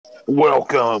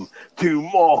Welcome to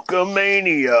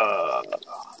Malkamania.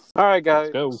 All right, guys.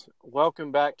 Let's go.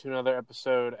 Welcome back to another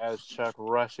episode as Chuck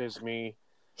rushes me.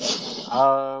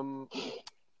 What?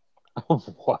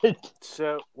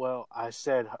 So, I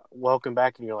said welcome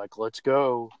back, and you're like, let's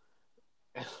go.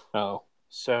 Oh.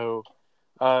 So,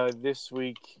 this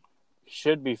week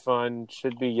should be fun,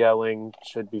 should be yelling,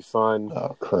 should be fun.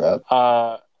 Oh, crap.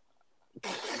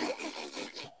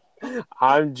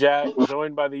 I'm Jack,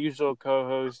 joined by the usual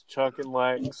co-hosts, Chuck and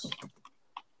Lex.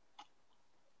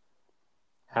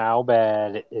 How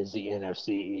bad is the NFC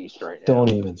East right now? Don't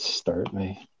even start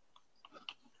me.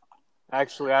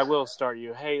 Actually, I will start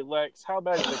you. Hey, Lex, how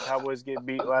bad did the Cowboys get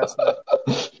beat last night?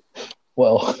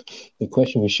 Well, the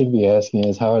question we should be asking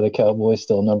is, how are the Cowboys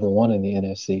still number one in the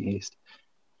NFC East?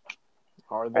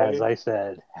 Are they? As I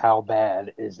said, how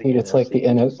bad is the Dude, NFC it's like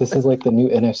East? This is like the new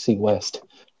NFC West.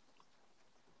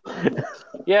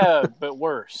 Yeah, but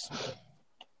worse.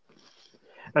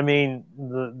 I mean,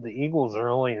 the Eagles are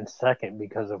only in second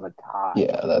because of a tie.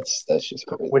 Yeah, that's just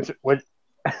crazy.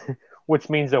 Which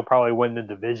means they'll probably win the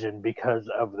division because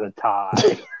of the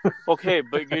tie. Okay,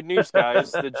 but good news,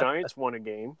 guys. The Giants won a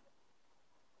game.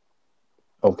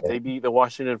 Okay. They beat the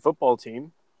Washington football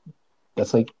team.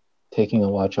 That's like taking a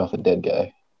watch off a dead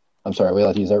guy. I'm sorry, are we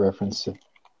allowed to use that reference to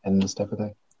end this type of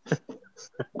thing?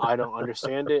 I don't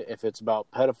understand it. If it's about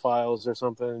pedophiles or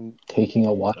something. Taking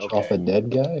a watch Okay. off a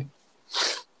dead guy?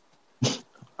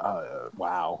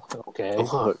 Wow. Okay.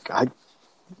 Look,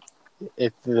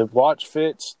 if the watch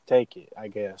fits, take it, I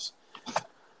guess.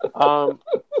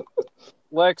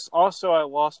 Lex, also, I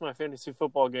lost my fantasy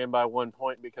football game by 1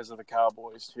 point because of the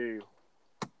Cowboys, too.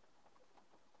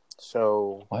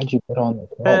 So, Why'd you put on the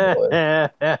Cowboys?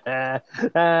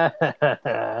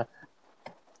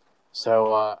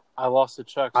 I lost to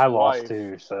Chuck's I wife. lost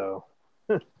too, so.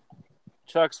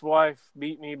 Chuck's wife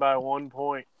beat me by 1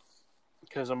 point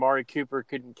because Amari Cooper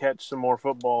couldn't catch some more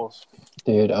footballs.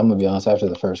 Dude, I'm going to be honest, after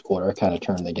the first quarter, I kind of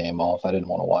turned the game off. I didn't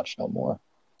want to watch no more.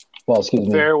 Well, excuse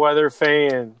me. Fair weather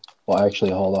fan. Well,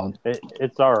 actually, hold on.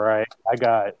 It's all right.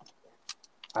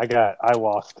 I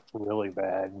lost really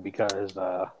bad because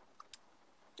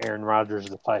Aaron Rodgers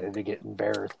decided to get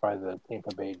embarrassed by the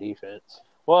Tampa Bay defense.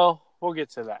 Well, we'll get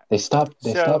to that. They stopped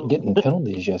getting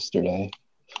penalties yesterday.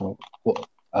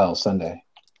 Sunday.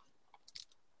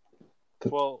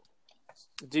 Well,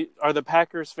 are the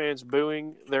Packers fans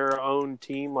booing their own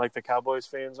team like the Cowboys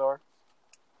fans are?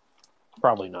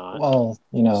 Probably not. Well,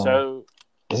 So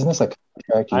isn't this a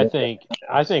contract year?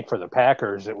 I think for the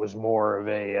Packers it was more of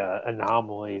a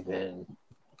anomaly than.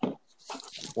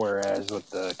 Whereas with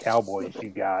the Cowboys, you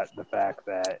got the fact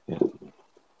that,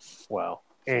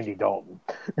 Andy Dalton.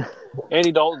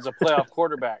 Andy Dalton's a playoff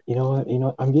quarterback. You know what?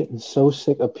 I'm getting so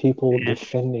sick of people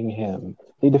defending him.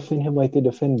 They defend him like they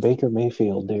defend Baker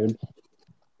Mayfield, dude.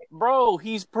 Bro,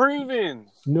 he's proven.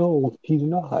 No, he's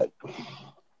not.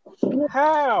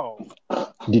 How?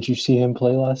 Did you see him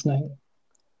play last night?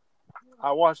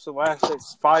 I watched the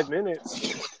last 5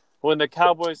 minutes when the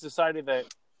Cowboys decided that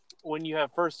when you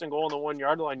have first and goal on the 1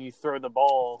 yard line, you throw the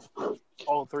ball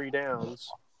all 3 downs.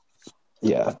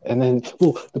 Yeah, and then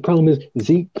the problem is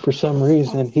Zeke, for some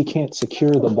reason, he can't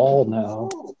secure the ball now.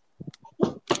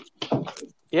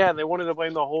 Yeah, they wanted to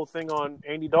blame the whole thing on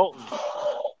Andy Dalton.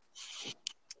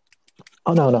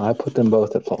 Oh, no, I put them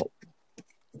both at fault.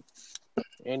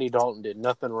 Andy Dalton did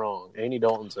nothing wrong. Andy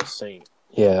Dalton's a saint.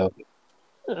 Yeah.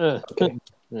 Okay.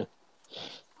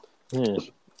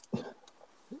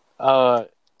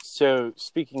 So,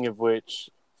 speaking of which,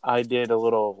 I did a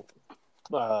little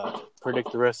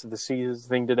predict the rest of the season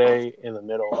thing today in the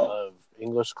middle of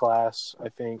English class, I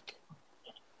think.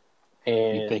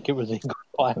 And You think it was English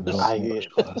class? I did.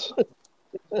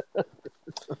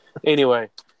 Anyway,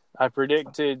 I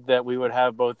predicted that we would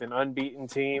have both an unbeaten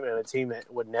team and a team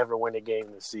that would never win a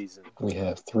game this season. We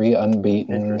have 3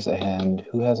 unbeatens, and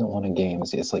who hasn't won a game?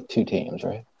 It's like 2 teams,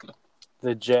 right?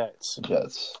 The Jets.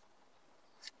 Jets.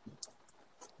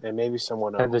 And maybe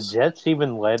someone else. Have the Jets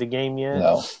even led a game yet?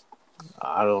 No.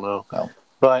 I don't know. No.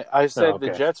 But I said okay.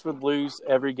 the Jets would lose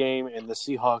every game and the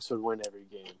Seahawks would win every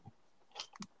game.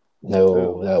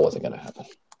 No, that wasn't going to happen.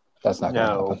 That's not going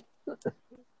to happen.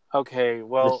 Okay,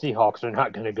 well, The Seahawks are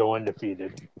not going to go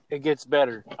undefeated. it gets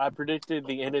better. I predicted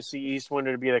the NFC East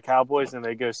winner to be the Cowboys, and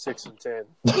they go 6-10.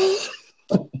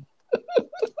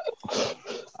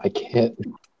 I can't.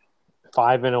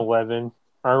 5-11,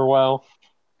 5-11,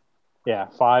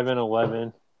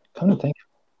 Come to think.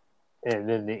 and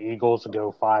then the Eagles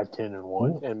go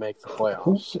 5-10-1 And make the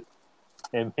playoffs.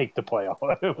 and make the playoff,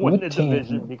 win the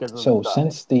division because of So the tie.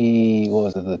 since the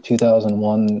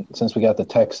 2001, since we got the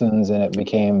Texans and it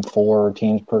became 4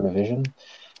 teams per division,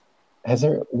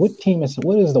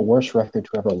 What is the worst record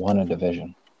to ever won a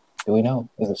division? Do we know?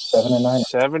 Is it 7-9?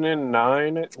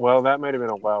 7-9. Well, that might have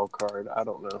been a wild card. I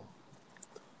don't know.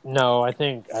 No, I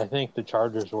think the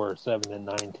Chargers were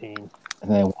 7-19.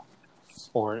 And they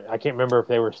Or I can't remember if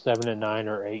they were 7-9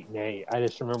 or 8-8. I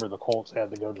just remember the Colts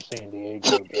had to go to San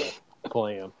Diego to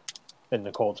play them, and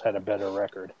the Colts had a better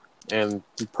record. And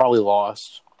you probably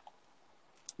lost.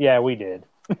 Yeah, we did.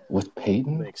 with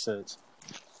Peyton? Makes sense.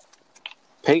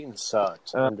 Peyton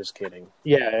sucked. I'm just kidding.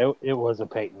 Yeah, it was a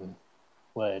Peyton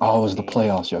led. Oh, it was the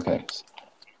playoffs. Okay.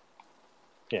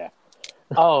 Yeah.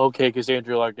 Oh, okay, because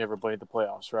Andrew Luck never played the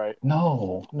playoffs, right?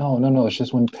 No. It's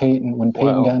just when Peyton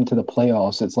got into the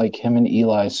playoffs, it's like him and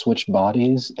Eli switched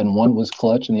bodies, and one was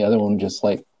clutch, and the other one just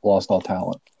like lost all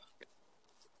talent.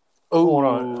 Oh, hold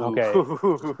on. Okay.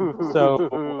 So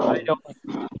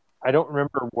I don't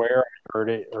remember where I heard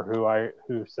it or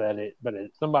who said it, but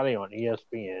somebody on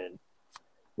ESPN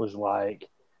was like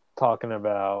talking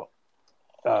about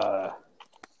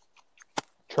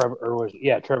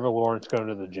Trevor Lawrence going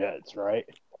to the Jets, right?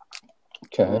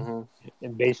 Okay. Mm-hmm.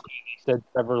 And basically he said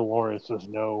Trevor Lawrence was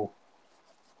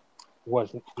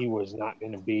not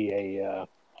going to be a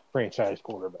franchise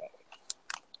quarterback.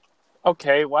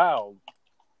 Okay, wow.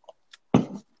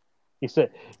 He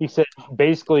said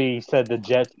the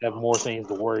Jets have more things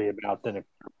to worry about than a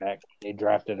quarterback. They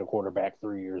drafted a quarterback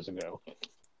 3 years ago.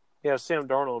 Yeah, Sam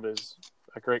Darnold is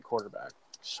a great quarterback.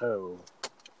 So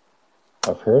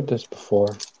I've heard this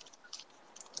before.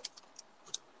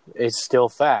 it's still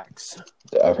facts.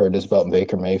 I've heard this about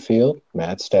Baker Mayfield,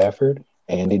 Matt Stafford,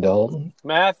 Andy Dalton.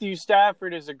 Matthew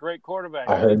Stafford is a great quarterback.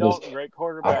 Andy Dalton, great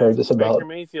quarterback. I heard this about Baker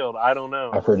Mayfield. I don't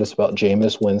know. I've heard this about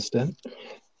Jameis Winston.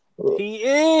 He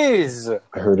is.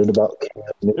 I heard it about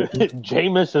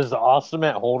Jameis is awesome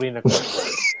at holding a clipboard.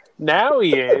 Now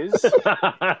he is.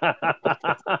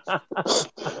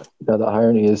 Now the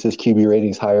irony is his QB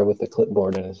rating's higher with the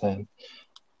clipboard in his hand.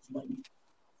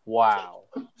 Wow.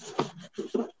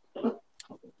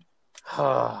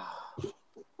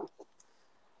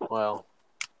 Well,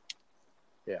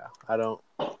 yeah,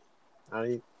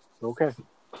 okay.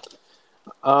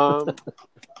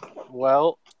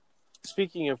 Well,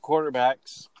 speaking of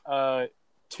quarterbacks,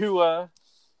 Tua,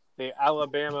 the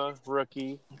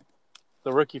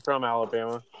rookie from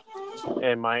Alabama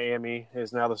and Miami,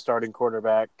 is now the starting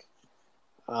quarterback.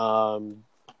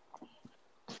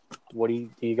 What do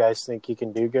you guys think he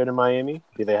can do good in Miami?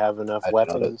 Do they have enough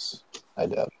weapons? I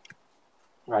doubt.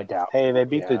 Hey, they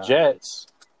beat the Jets.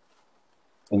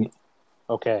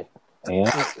 Okay. And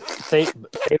say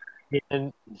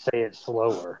it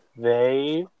slower.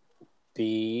 They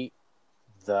beat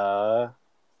the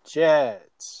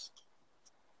Jets.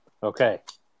 Okay.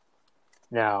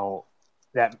 Now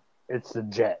that it's the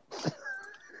Jets.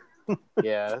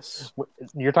 Yes.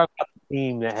 You're talking about the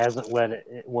team that hasn't led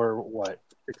it. We're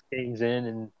 6 games in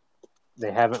and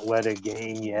they haven't led a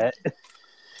game yet.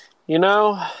 You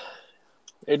know,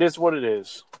 it is what it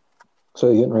is. So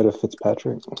you're getting rid of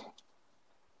Fitzpatrick?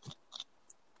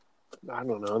 I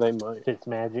don't know. They might.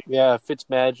 Fitzmagic. Yeah,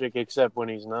 Fitzmagic, except when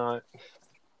he's not.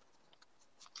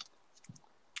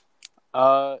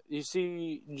 Did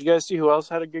you guys see who else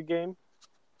had a good game?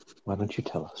 Why don't you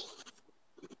tell us?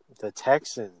 The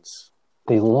Texans.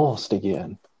 They lost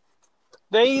again.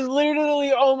 They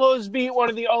literally almost beat one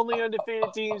of the only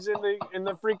undefeated teams in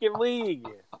the freaking league.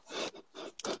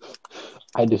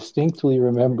 I distinctly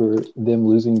remember them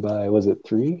losing by, was it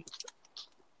 3?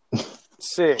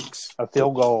 6. A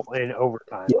field goal in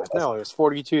overtime. Yeah. No, it was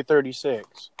 42-36.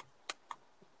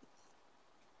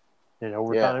 In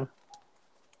overtime?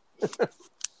 Yeah.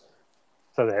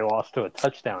 So they lost to a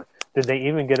touchdown. Did they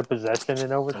even get a possession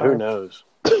in overtime? Who knows?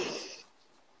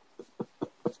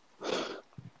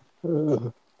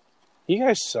 You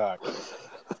guys suck.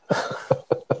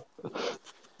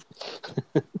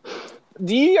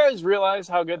 Do you guys realize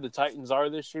how good the Titans are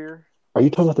this year? Are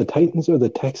you talking about the Titans or the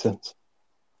Texans?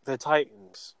 The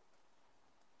Titans.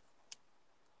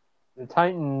 The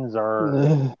Titans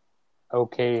are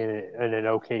okay in an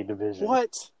okay division.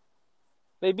 What?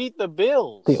 They beat the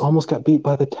Bills. They almost got beat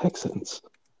by the Texans.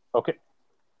 Okay.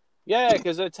 Yeah,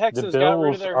 because the Texans the got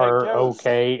rid of Bills their head are coach.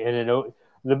 okay in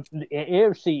the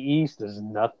AFC East is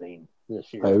nothing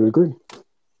this year. I would agree.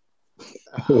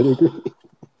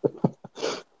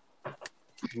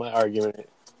 My argument.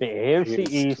 The AFC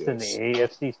East and the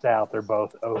AFC South are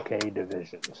both okay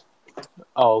divisions.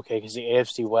 Oh, okay, because the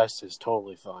AFC West is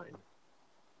totally fine.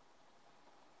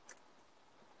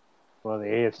 Well, the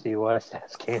AFC West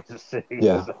has Kansas City.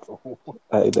 Yeah. So.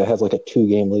 That has like a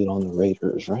 2-game lead on the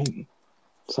Raiders, right?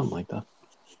 Something like that.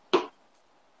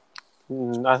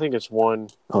 I think it's 1.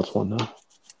 Oh, it's 1 now.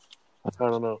 I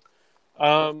don't know.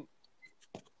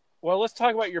 Well, let's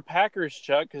talk about your Packers,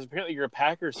 Chuck, because apparently you're a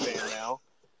Packers fan now.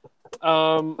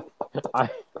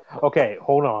 Okay,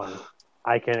 hold on.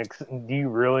 Do you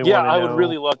really Yeah, want to know? I would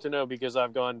really love to know because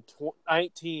I've gone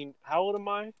 19. How old am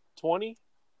I? 20?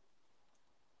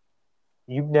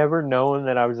 You've never known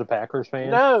that I was a Packers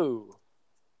fan? No.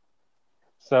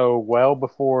 So, well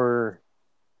before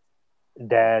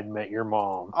Dad met your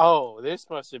mom. Oh, this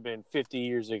must have been 50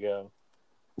 years ago.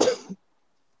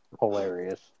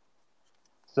 Hilarious.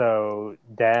 So,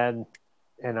 Dad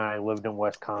and I lived in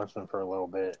Wisconsin for a little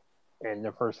bit, and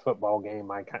the first football game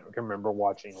I can remember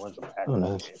watching was a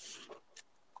Packers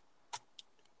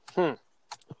game.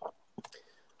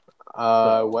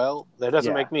 Well, that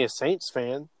doesn't make me a Saints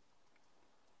fan.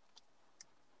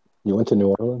 You went to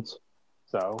New Orleans?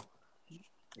 So,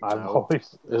 I've No.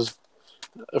 always... It was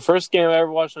the first game I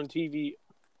ever watched on TV,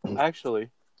 actually.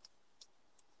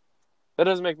 That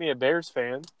doesn't make me a Bears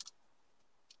fan.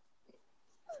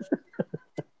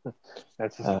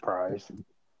 That's a surprise.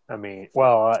 I mean,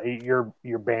 well, you're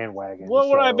bandwagon. What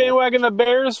would I bandwagon the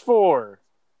Bears for?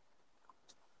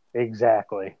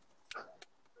 Exactly.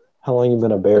 How long you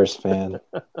been a Bears fan?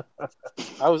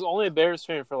 I was only a Bears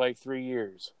fan for like 3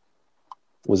 years.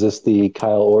 Was this the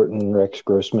Kyle Orton, Rex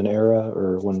Grossman era,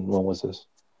 or when was this?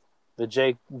 The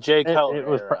Jay Cutler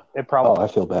era. It probably. Oh, I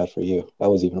feel bad for you.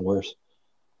 That was even worse.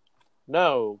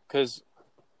 No, because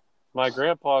my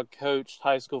grandpa coached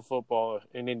high school football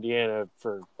in Indiana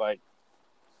for like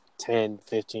 10,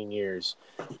 15 years.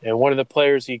 And one of the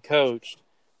players he coached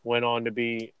went on to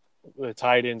be the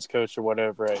tight ends coach or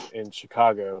whatever in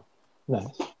Chicago.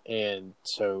 Nice. And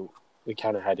so we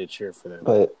kind of had to cheer for them.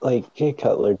 But, like, Jay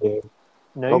Cutler, dude.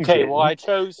 No, okay, well, I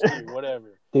chose to,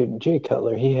 whatever. Dude, Jay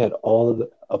Cutler, he had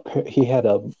he had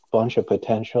a bunch of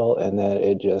potential, and then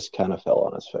it just kind of fell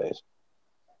on his face.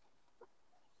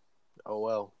 Oh,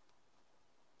 well.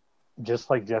 Just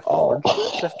like Jeff George.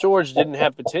 Jeff George didn't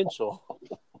have potential.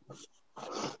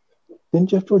 Didn't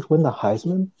Jeff George win the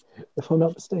Heisman, if I'm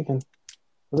not mistaken?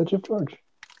 Was it Jeff George?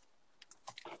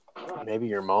 Maybe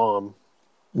your mom.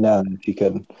 No, he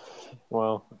couldn't.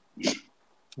 Well,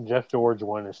 Jeff George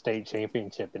won a state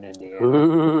championship in Indiana.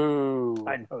 Ooh.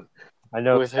 I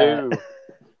know. With who?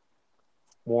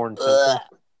 Warren Central.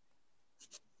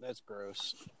 That's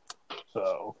gross.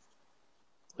 So,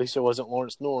 at least it wasn't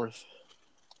Lawrence North.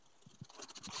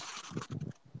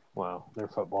 Wow, their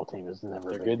football team has never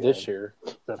They're been good this year.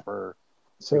 except for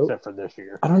this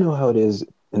year. I don't know how it is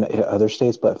in other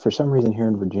states, but for some reason here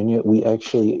in Virginia, we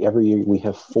actually every year we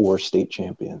have 4 state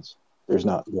champions. There's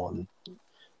not one.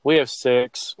 We have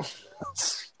 6.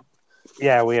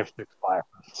 Yeah, we have 6 Flyers.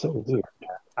 So weird.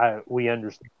 We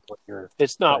understand what you're.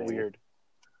 It's not saying. weird.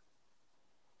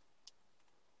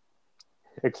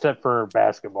 Except for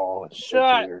basketball.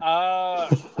 Shut weird.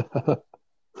 up.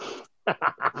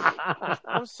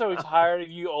 I'm so tired of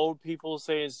you old people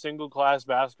saying single class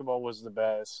basketball was the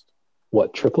best.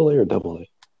 What, AAA or AA?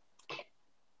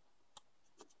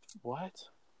 What?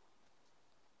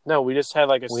 No, we just had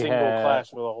like a single class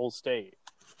for the whole state.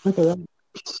 Okay.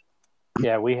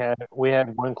 Yeah, we had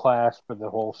one class for the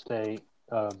whole state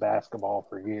basketball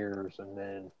for years, and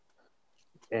then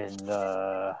in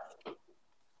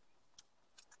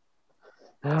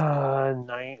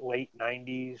late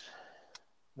 90s,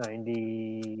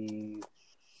 90,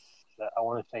 I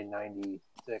want to say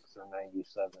 96 or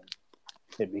 97,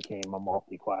 it became a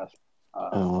multi-class.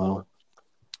 Oh,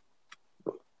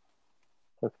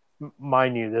 wow.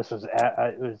 Mind you, this was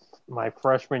it was my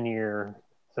freshman year,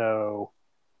 so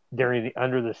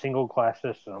under the single class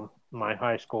system, my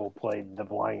high school played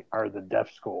the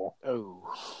deaf school.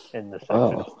 Oh, in the section.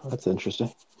 Oh, that's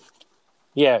interesting.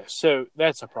 Yeah, so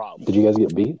that's a problem. Did you guys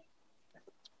get beat?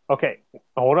 Okay,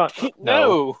 hold on.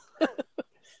 No.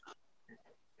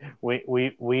 we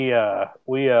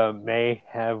may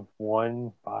have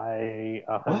won by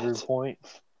 100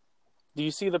 points. Do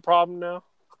you see the problem now?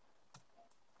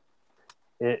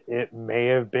 It may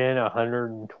have been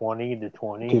 120 to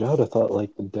 20. Dude, I would have thought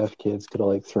like the deaf kids could have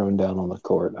like thrown down on the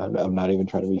court. I'm not even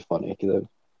trying to be funny,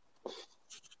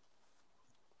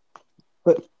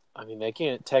 but I mean, they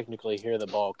can't technically hear the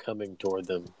ball coming toward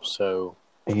them, so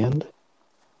and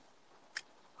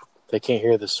they can't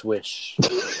hear the swish.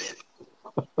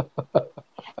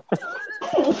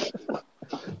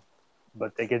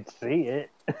 But they can see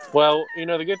it. Well,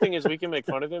 the good thing is we can make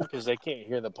fun of them because they can't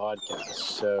hear the podcast.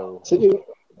 So,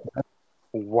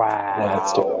 wow,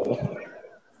 that's terrible.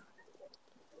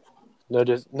 No,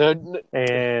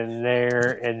 and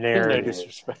there no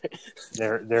disrespect.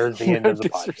 There's the end of the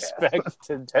disrespect podcast.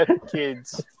 to deaf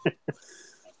kids.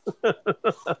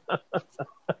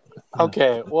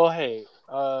 Okay, well, hey,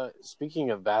 speaking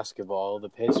of basketball, the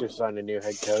Pacers signed a new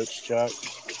head coach, Chuck.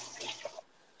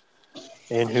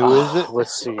 And who is it?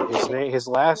 Let's see. His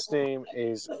last name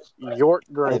is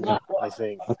Yorkgren, I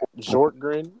think.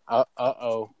 Jortgren.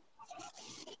 Uh-oh.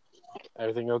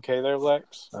 Everything okay there,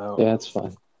 Lex? Oh, Yeah, it's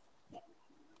fine.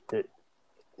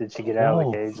 did she get out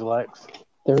of the No. cage, Lex?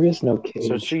 There is no So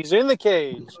cage. she's in the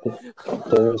cage.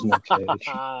 There is no cage.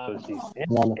 So she's in.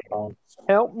 I'm on the phone.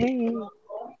 Help me!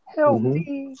 Help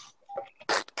me!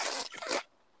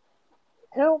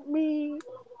 Help me!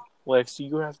 Lex,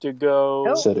 you have to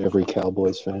go. Said every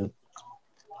Cowboys fan.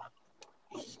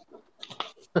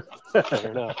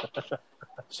 Fair enough.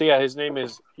 So, yeah, his name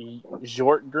is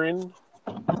Jortgren.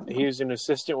 He was an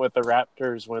assistant with the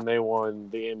Raptors when they won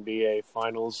the NBA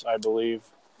Finals, I believe.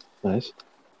 Nice.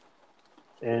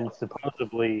 And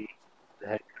supposedly, the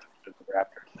head coach of the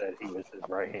Raptors said he was his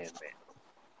right-hand man.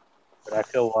 But I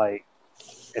feel like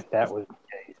if that was the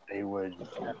case, they would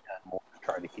have done more to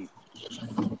try to keep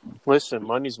him. Listen,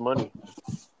 money's money.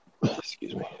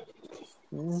 Excuse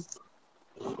me.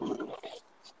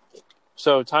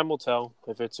 So time will tell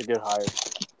if it's a good hire.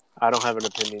 I don't have an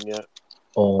opinion yet.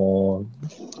 Oh,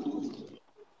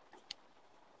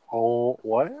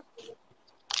 What?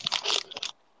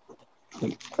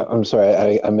 I'm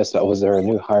sorry, I missed that. Was there a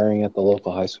new hiring at the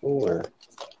local high school, or?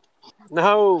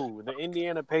 No, the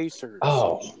Indiana Pacers.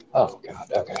 Oh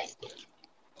God. Okay.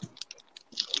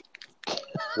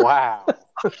 Wow.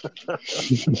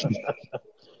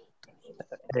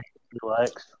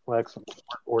 Lex,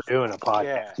 we're doing a podcast.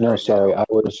 Yeah. No, right sorry. now. I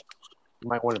was You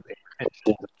might want to pay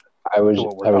attention. I was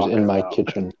what we're in talking my about.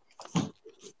 kitchen.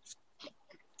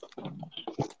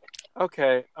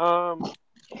 Okay.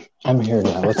 I'm here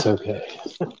now. It's okay.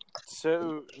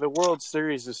 So the World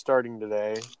Series is starting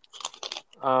today.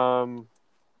 Who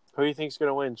do you think's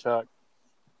gonna win, Chuck?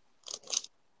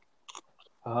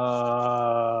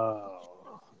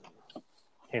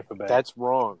 Tampa Bay. That's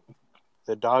wrong.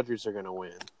 The Dodgers are gonna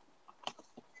win.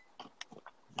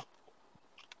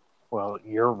 Well,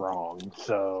 you're wrong.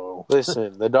 So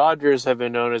Listen, the Dodgers have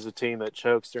been known as a team that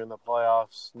chokes during the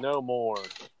playoffs. No more.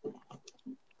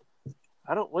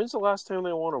 When's the last time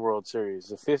they won a World Series?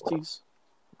 The 50s?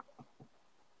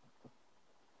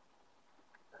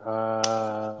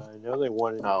 I know they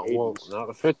won in the 80s. Well, not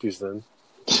the 50s then.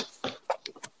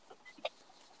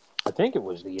 I think it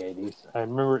was the 80s. I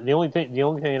remember the only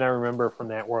thing I remember from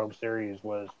that World Series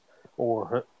was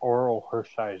Oral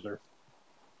Hershiser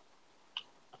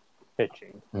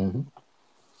pitching. Mm-hmm.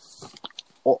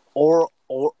 Oral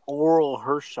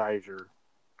Hershiser.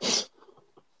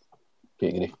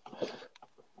 Giggity.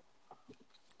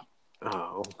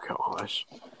 Oh gosh.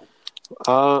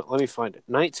 Let me find it.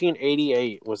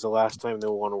 1988 was the last time they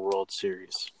won a World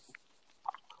Series.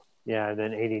 Yeah, and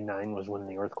then 89 was when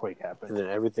the earthquake And happened. then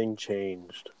everything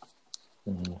changed.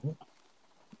 Mm-hmm.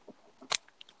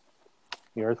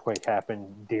 The earthquake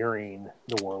happened during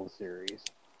the World Series.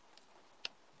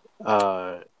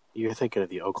 You're thinking of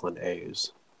the Oakland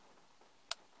A's.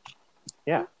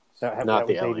 Yeah, Not that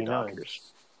the was LA 89.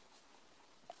 Dodgers.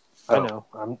 I know.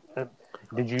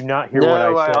 Did you not hear No, what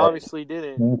I said? I obviously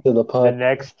didn't. Into the The pot.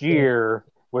 next year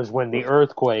was when the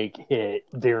earthquake hit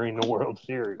during the World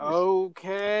Series.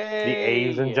 Okay. The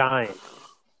A's and Giants.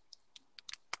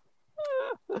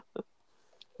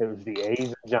 It was the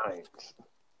A's and Giants.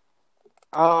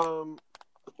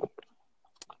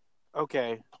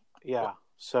 Okay. Yeah.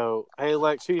 So, hey,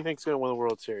 Lex, who do you think's going to win the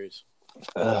World Series?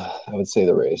 I would say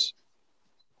the Rays.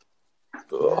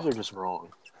 You guys are just wrong.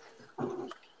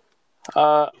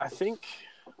 I think.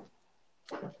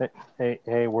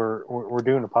 Hey, we're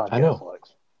doing a podcast, I know.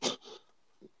 Lex.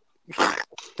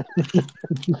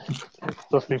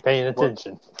 Supposed to be paying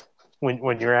attention.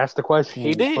 When you're asked the question, He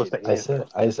you're did. supposed to I answer.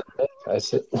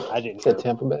 said. I didn't said hear.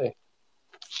 Tampa Bay.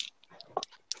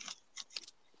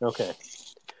 Okay.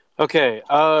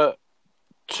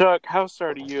 Chuck, how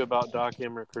sorry are you about Doc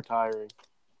Emmerich retiring?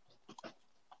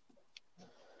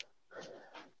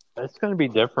 It's going to be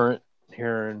different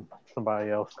hearing somebody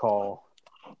else call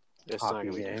It's hockey not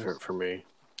going to be games. different for me.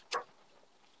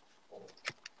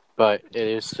 But it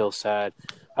is still sad.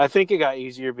 I think it got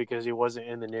easier because he wasn't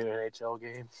in the new NHL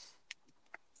game.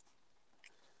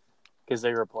 Because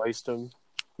they replaced him.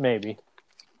 Maybe.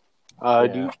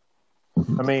 Yeah.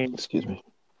 I mean, Excuse me.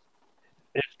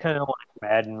 it's kind of like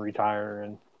Madden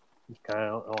retiring. It's kind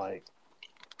of like,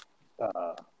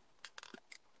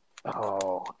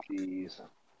 oh, jeez.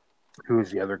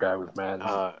 Who's the other guy with Madden?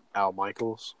 Al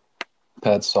Michaels.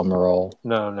 Pat Summerall.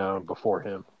 No, before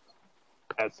him.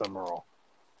 Pat Summerall.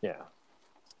 Yeah.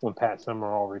 When Pat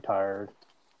Summerall retired.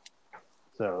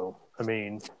 So, I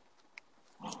mean,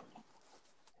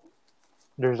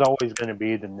 there's always going to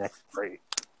be the next great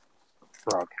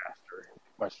broadcaster. The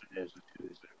question is who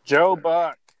is it? Joe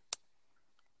Buck.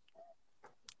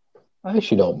 I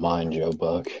actually don't mind Joe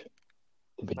Buck.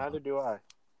 Neither do I.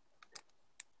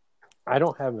 I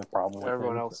don't have a problem with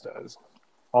Everyone him. else does.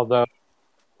 Although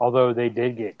they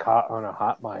did get caught on a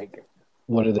hot mic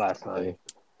last night.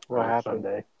 What happened?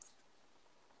 Sunday.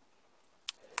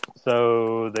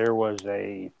 So there was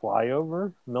a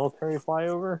military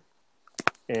flyover,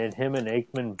 and him and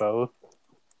Aikman both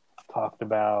talked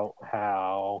about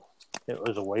how it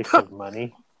was a waste of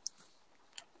money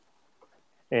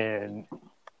and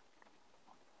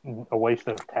a waste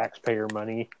of taxpayer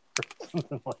money or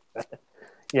something like that.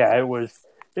 Yeah, it was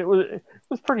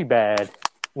pretty bad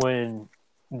when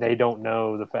they don't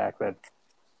know the fact that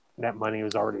money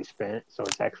was already spent, so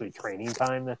it's actually training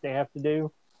time that they have to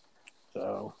do.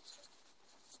 So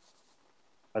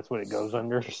that's what it goes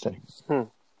under. Interesting.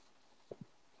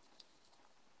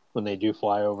 When they do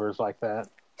flyovers like that.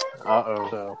 Uh-oh.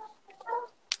 So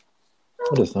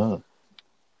What is that?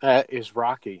 That is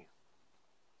Rocky.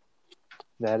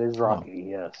 that is Rocky,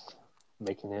 yes,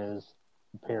 making his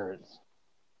appearance.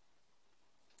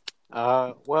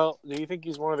 Well, do you think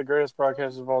he's one of the greatest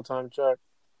broadcasters of all time, Chuck?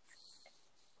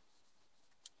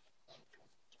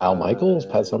 Al Michaels,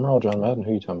 Pat Summerall, John Madden?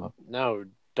 Who are you talking about? No,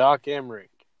 Doc Emmerich.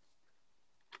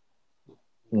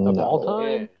 Of all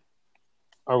time? Yeah.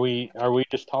 Are we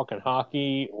just talking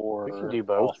hockey or We can do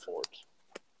all both. sports?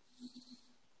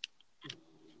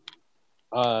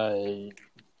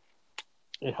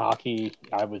 In hockey,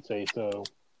 I would say so.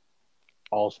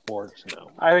 All sports,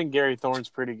 no. I think Gary Thorne's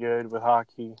pretty good with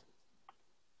hockey.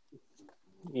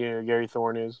 Yeah, Gary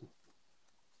Thorne is.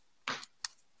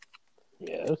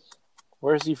 Yes.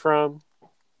 Where's he from?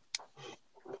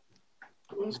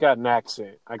 He's got an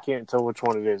accent. I can't tell which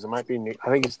one it is. It might be I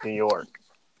think it's New York.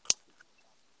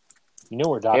 You know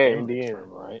where Doc Yeah, Emmerich's Indiana. from,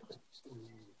 right?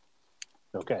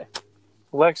 Okay.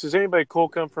 Lex, does anybody cool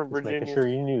come from Just making Virginia? sure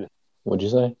you knew that. What'd you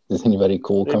say? Does anybody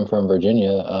cool come from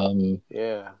Virginia?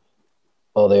 Yeah.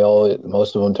 Well,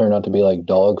 most of them turned out to be like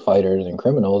dog fighters and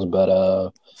criminals,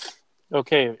 but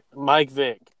Okay, Mike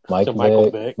Vick. Michael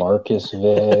Vick. Marcus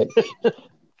Vick,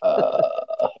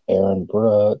 Aaron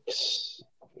Brooks,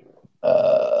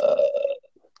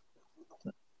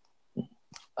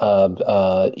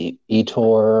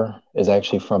 Etor is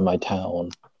actually from my town.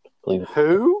 Believe it.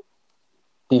 Who?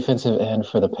 Defensive end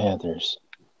for the Panthers.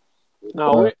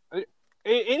 No,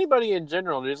 anybody in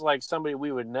general, just like somebody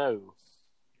we would know.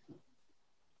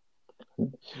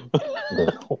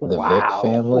 The Wow.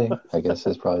 Vick family, I guess,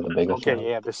 is probably the biggest one. Okay,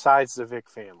 yeah, besides the Vick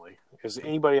family. Does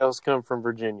anybody else come from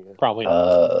Virginia? Probably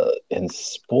not. In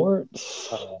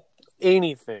sports,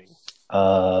 Anything.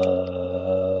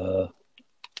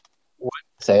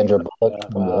 Sandra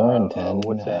Bullock from Warrenton.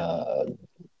 What's that?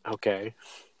 Okay.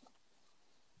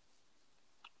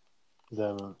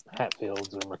 The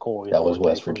Hatfields and McCoy. That was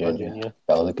West from Virginia.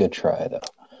 That was a good try, though.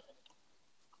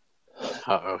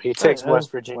 Uh-oh, he takes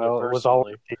West Virginia well,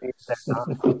 personally. It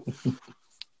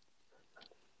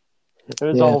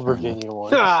was all Virginia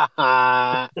ones.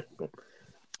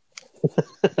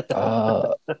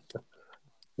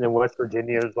 Then West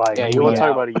Virginia is like, yeah, you want to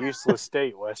talk about a useless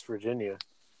state, West Virginia.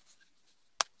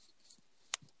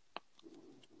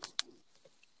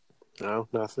 No,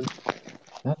 nothing.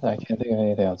 Nothing. I can't think of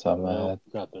anything outside my head.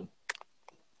 Nothing.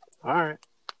 All right.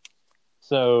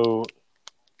 So,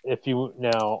 if you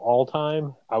now all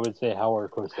time, I would say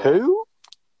Howard Cosell. Who?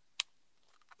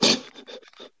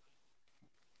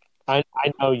 I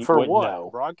know you For wouldn't what?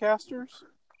 know. Broadcasters?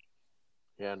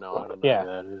 Yeah, no, I don't know who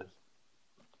that is.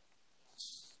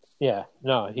 Yeah,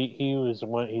 no, he was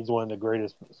one. He's one of the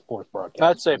greatest sports broadcasters.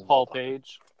 I'd say Paul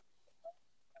Page.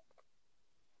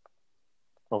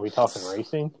 Are we talking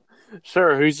racing?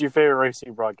 Sure. Who's your favorite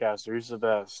racing broadcaster? Who's the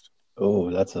best? Oh,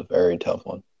 that's a very tough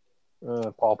one.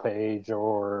 Paul Page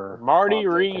or Marty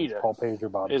Bob Reed. Jenkins. Paul Page or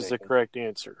Bob is the Jenkins. correct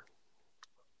answer.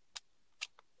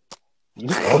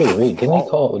 Marty Reed, didn't he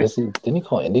call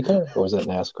IndyCar or was it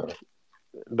NASCAR?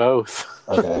 Both.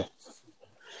 Okay.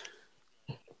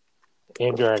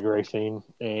 And drag racing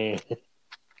and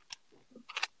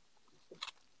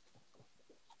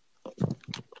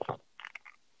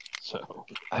so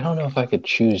I don't know if I could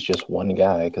choose just one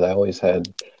guy because I always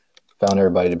found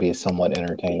everybody to be somewhat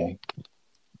entertaining,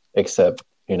 except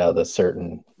the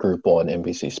certain group on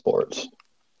NBC Sports.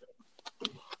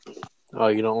 Oh,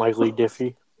 you don't like Lee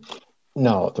Diffie?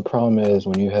 No, the problem is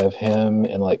when you have him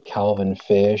and like Calvin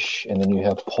Fish, and then you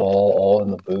have Paul all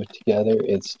in the booth together.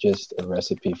 It's just a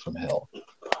recipe from hell.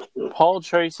 Paul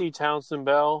Tracy, Townsend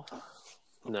Bell?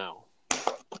 No.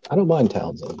 I don't mind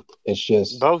Townsend. It's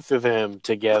just both of them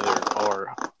together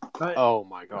are, oh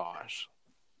my gosh.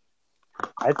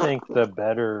 I think the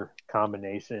better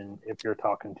combination, if you're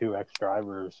talking two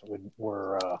ex-drivers,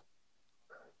 were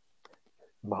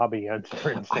Bobby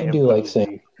Unser and I Sam do like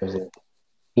Posey, Sam, which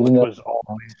even though was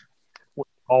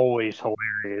always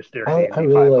hilarious during the I Indy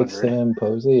really like 500. Sam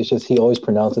Posey. It's just he always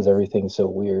pronounces everything so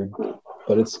weird,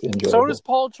 but it's enjoyable. So does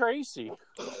Paul Tracy.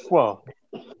 Well,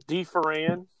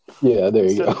 DeFerran. Yeah, there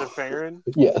you Instead go. of DeFerran.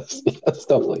 Yes,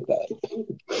 stuff like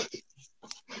that.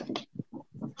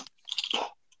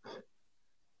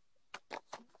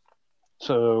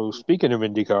 so speaking of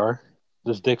IndyCar,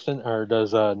 does Dixon or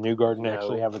does Newgarden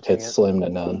actually have a chance? It's slim to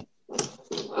none.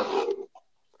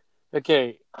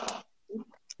 Okay.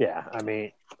 Yeah, I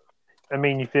mean,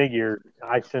 you figure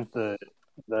I sent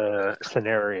the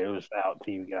scenarios out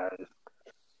to you guys.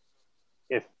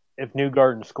 If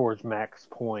Newgarden scores max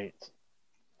points,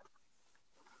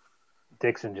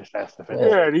 Dixon just has to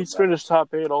finish. Yeah, and he's finished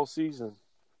top 8 all season.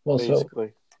 Well,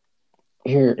 basically.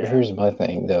 Here's my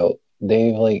thing though.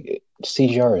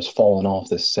 CGR has fallen off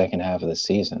the second half of the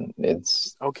season.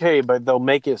 It's okay, but they'll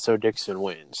make it so Dixon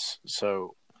wins.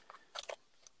 So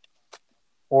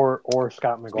or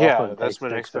Scott McLaughlin. Yeah, that's my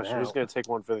next Dixon question. Who's going to take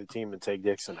one for the team and take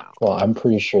Dixon out? Well, I'm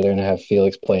pretty sure they're going to have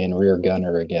Felix playing rear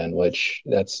gunner again, which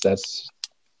that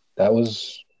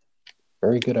was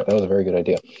very good. That was a very good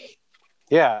idea.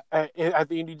 Yeah, at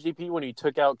the Indy GP when he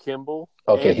took out Kimball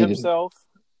and himself.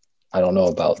 I don't know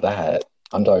about that.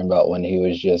 I'm talking about when he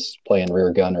was just playing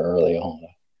rear gunner early on.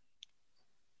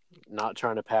 Not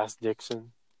trying to pass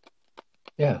Dixon.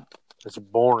 Yeah. It's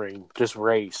boring. Just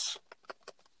race.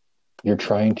 You're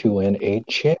trying to win a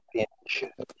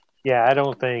championship. Yeah, I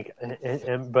don't think.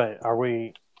 But are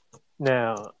we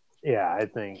now? Yeah, I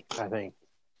think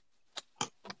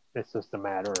it's just a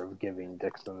matter of giving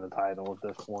Dixon the title at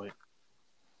this point.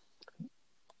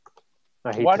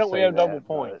 Why don't we have double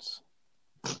points?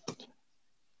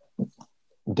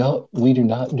 We do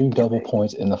not do double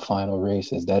points in the final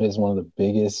races. That is one of the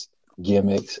biggest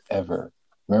gimmicks ever.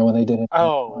 Remember when they did it?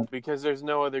 Oh, because there's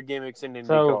no other gimmicks in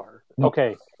IndyCar.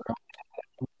 Okay.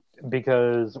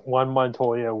 Because Juan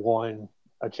Montoya won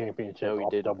a championship. No, he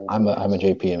did. I'm a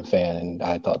JPM fan, and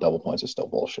I thought double points is still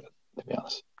bullshit, to be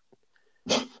honest.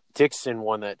 Dixon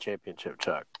won that championship,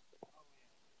 Chuck.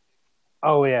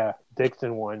 Oh, yeah.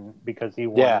 Dixon won because he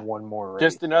won one more race.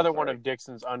 Just another one of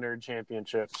Dixon's unearned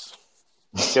championships.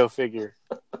 Go figure.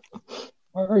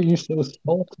 Why are you so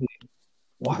salty?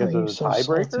 Why because are you so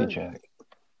salty, Jack?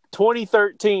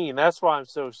 2013. That's why I'm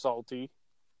so salty.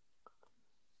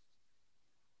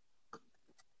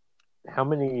 How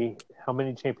many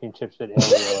championships did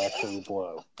Elio actually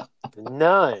blow?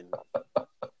 None.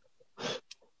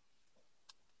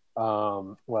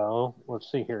 Well,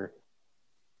 let's see here.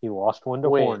 He lost one to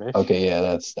Hornish. Okay, yeah,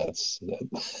 that's 06?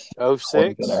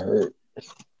 Gonna hurt.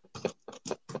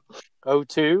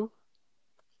 02?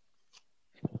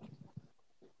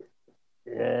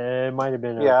 Yeah, it might have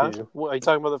been 02. Yeah. What, are you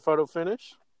talking about the photo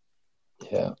finish?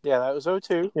 Yeah. Yeah, that was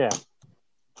 02. Yeah.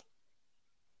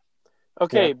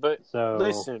 Okay, yeah, but so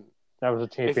listen. That was a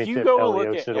championship. If you go and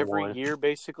Elio look at every won. year,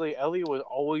 basically, Elio was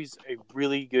always a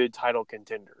really good title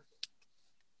contender.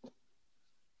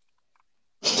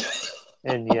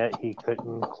 And yet he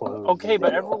couldn't close. Okay,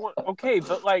 but everyone. Okay,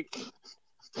 but like,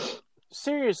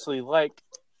 seriously, like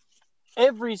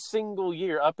every single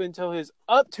year up to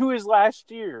his last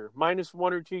year, minus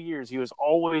 1 or 2 years, he was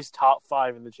always top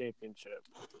 5 in the championship.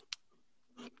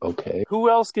 Okay. Who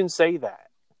else can say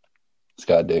that?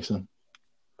 Scott Dixon.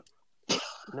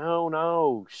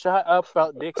 No. Shut up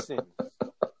about Dixon.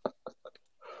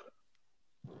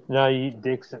 No,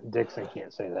 Dixon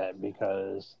can't say that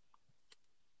because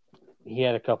he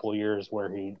had a couple of years where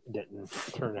he didn't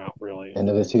turn out really. End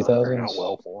of the 2000s? Turn out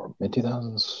well for him.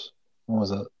 Mid-2000s? When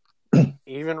was that?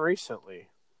 Even recently.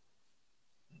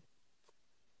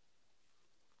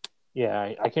 Yeah,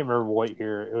 I can't remember what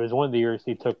year. It was one of the years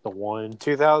he took the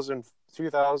 2000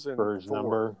 for his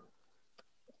number.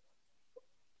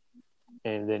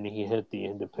 And then he hit the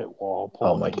end of pit wall.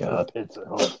 Oh, my God.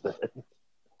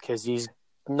 Because he's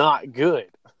not good.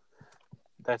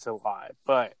 That's a lie.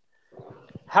 But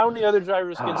how many other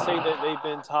drivers can say that they've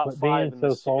been top 5 in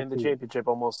the championship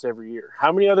almost every year?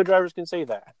 How many other drivers can say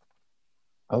that?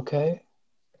 Okay.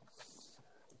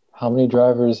 How many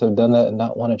drivers have done that and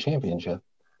not won a championship?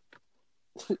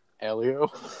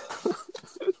 Elio.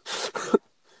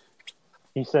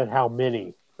 He said how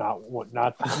many?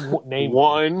 Not name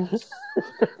one.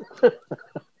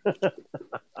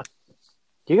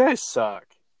 You guys suck.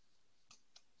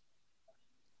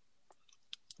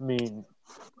 I mean,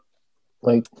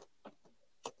 like,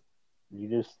 you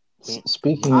just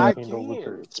Speaking I of handle the can.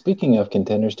 truth. speaking of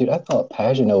contenders, dude, I thought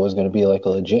Pagano was going to be like a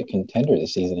legit contender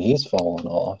this season. He's fallen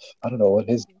off. I don't know what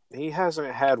his. He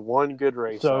hasn't had one good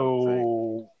race. I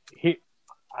don't think.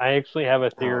 I actually have a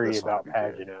theory this about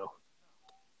might be good. Pagano.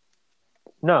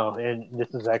 No, and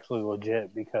this is actually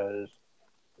legit because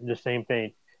the same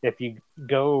thing. If you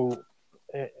go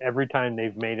every time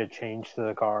they've made a change to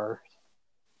the car,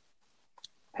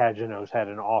 Pagano's had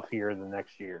an off year the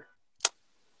next year.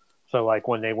 So like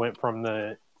when they went from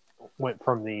the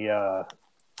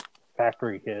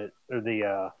factory kit or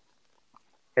the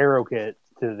aero kit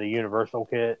to the universal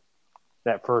kit,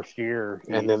 that first year,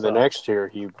 And then the next year,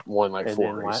 he won like And 4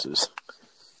 then races.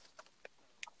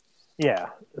 Yeah.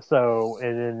 So,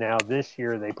 and then now this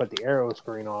year they put the aero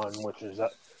screen on, which is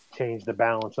changed the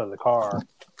balance of the car.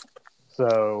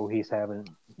 So he's having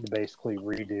to basically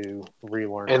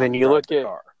relearn. And how then to you drive look the at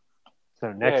car.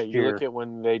 So next you year, look at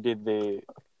when they did the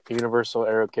universal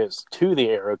aero kits to the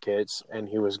aero kits, and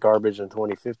he was garbage in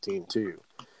 2015 too.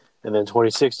 And then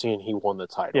 2016, he won the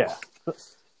title.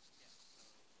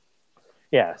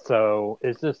 Yeah. So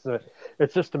it's just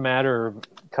a matter of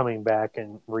coming back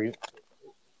and relearning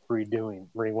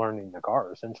the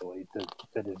car essentially to his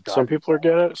driving. Some people are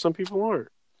good at it, some people aren't.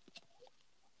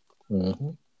 Mm-hmm.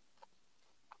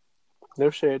 No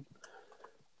shade.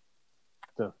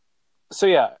 So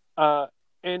yeah,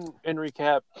 in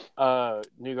recap,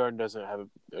 Newgarden doesn't have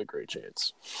a great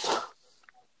chance.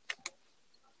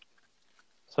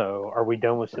 So are we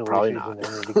done with silly Probably season not. in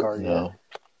IndyCar yet? No.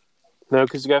 No,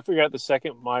 because you got to figure out the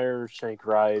second Meyer Shank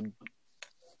ride.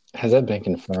 Has that been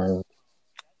confirmed?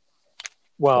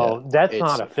 Well, that's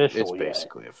not It's official yet. It's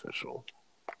basically official.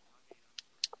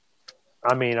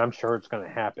 I mean, I'm sure it's going to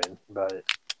happen, but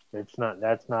it's not.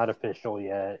 That's not official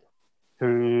yet.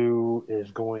 Who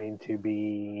is going to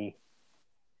be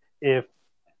if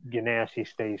Ganassi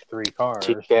stays 3 cars?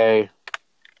 TK.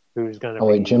 Who's going to Oh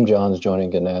be? wait, Jim John's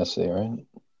joining Ganassi, right?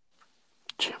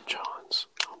 Jim Johns.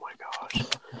 Oh my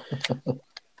gosh.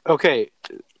 Okay.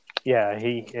 Yeah,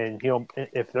 he'll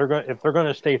if they're going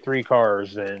to stay 3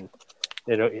 cars, then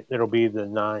it'll be the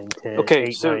 9, 10, Okay,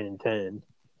 8, 9, and 10,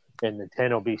 and the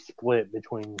 10 will be split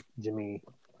between Jimmy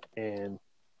and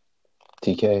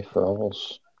TK for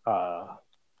alls.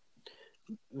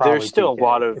 There's still TK, a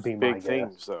lot of it'd be big my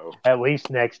things, guess. though. At least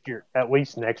next year.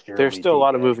 There's still a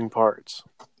lot of moving parts.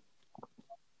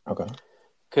 Okay.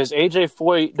 Because AJ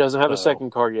Foyt doesn't have a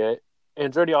second car yet.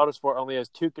 Andretti Autosport only has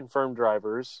 2 confirmed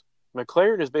drivers.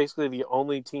 McLaren is basically the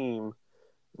only team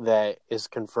that is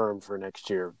confirmed for next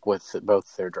year with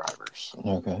both their drivers.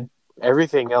 Okay.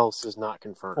 Everything else is not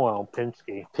confirmed. Well,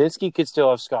 Penske. Penske could still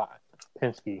have Scott.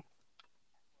 Penske.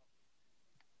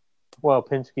 Well,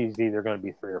 Penske's either going to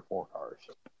be 3 or 4 cars.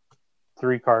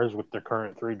 3 cars with their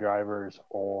current 3 drivers,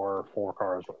 or 4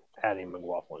 cars with adding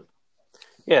McLaughlin.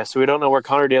 Yeah, so we don't know where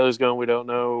Connor Daly's going. We don't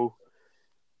know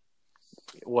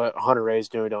what Hunter Ray's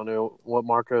doing. We don't know what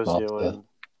Marco's doing.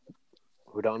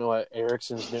 We don't know what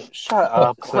Ericsson's doing. Shut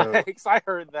up, Lex. I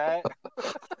heard that.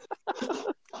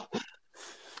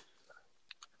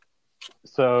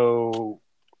 So,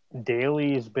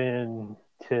 Daly's been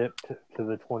tipped to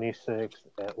the 26th,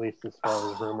 at least as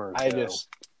far as rumors go.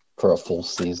 For a full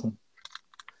season?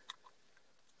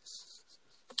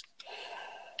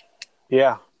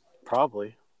 Yeah,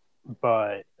 probably.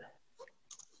 But,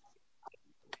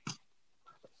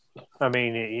 I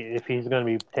mean, if he's going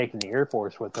to be taking the Air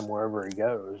Force with him wherever he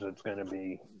goes, it's going to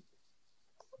be...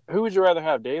 Who would you rather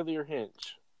have, Daly or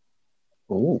Hinch?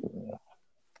 Ooh.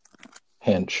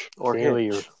 Hinch. Or Daly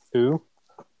Hinch. or who?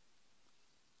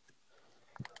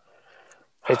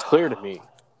 It's clear to me.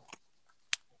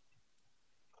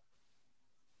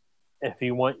 If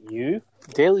you want youth,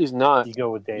 Daly's not you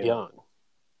go with Daly. young.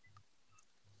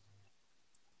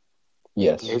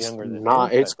 Yes. It's younger than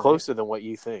not. Hinch, It's closer than what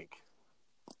you think.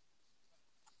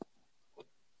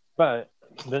 But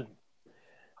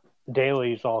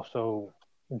Daly's also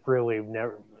really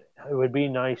never. It would be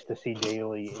nice to see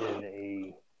Daly in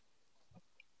a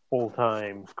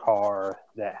full-time car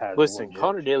that has. Listen,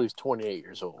 Connor Daly's 28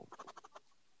 years old.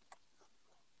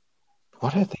 Why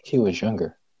did I think he was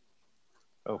younger?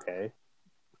 Okay.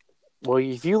 Well,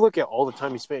 if you look at all the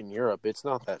time he spent in Europe, it's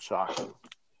not that shocking.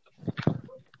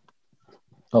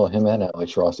 Oh, him and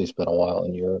Alex Rossi spent a while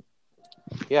in Europe.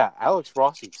 Yeah, Alex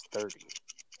Rossi's 30.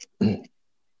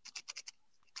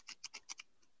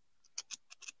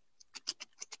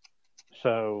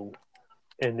 So,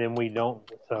 and then we don't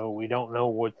know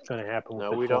what's going to happen with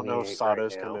No, the we don't know if 28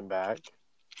 Sato's right now. coming back.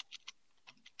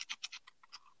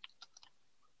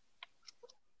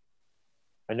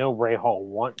 I know Ray Hall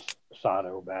wants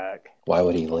Sato back. Why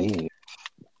would he leave?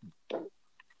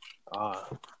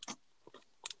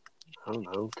 I don't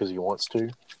know, because he wants to.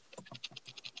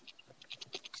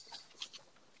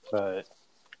 But,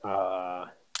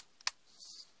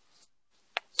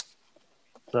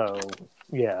 so,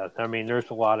 yeah, I mean, there's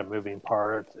a lot of moving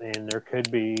parts, and there could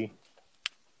be,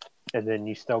 and then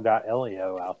you still got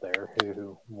Elio out there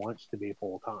who wants to be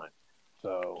full-time.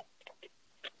 So,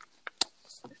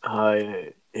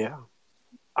 Yeah.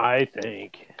 I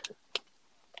think,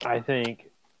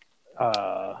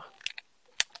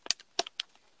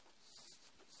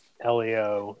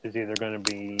 Elio is either going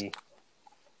to be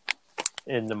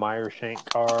in the Meyer-Shank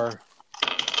car,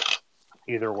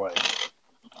 either way.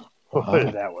 We'll put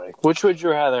it that way. Which would you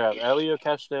rather have, Elio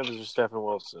Castroneves or Stephen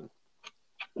Wilson?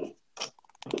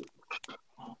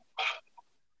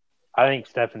 I think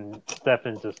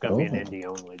Stefan's just going to be an Indy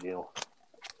only deal.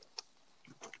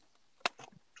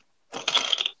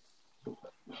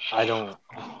 I don't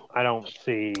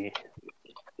see.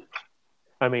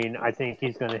 I mean, I think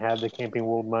he's going to have the Camping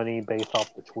World money based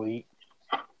off the tweet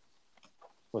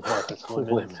with Marcus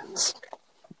Lemons.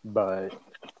 But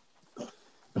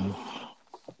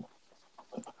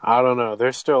I don't know.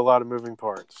 There's still a lot of moving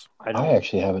parts. I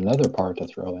actually have another part to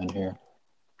throw in here,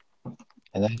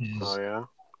 and that is,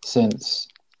 since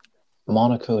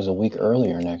Monaco is a week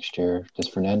earlier next year,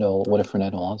 what if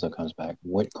Fernando Alonso comes back?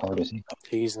 What car does he come?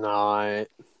 He's not.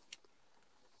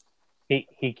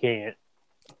 He can't.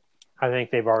 I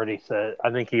think they've already said.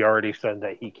 I think he already said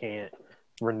that he can't.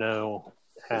 Renault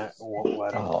won't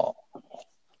let him. Oh.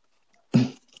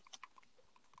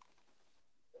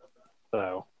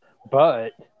 So,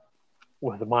 but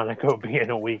with Monaco being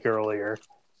a week earlier,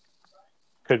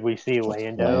 could we see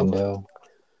Lando?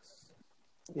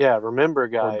 Yeah, remember,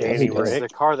 guys, it's the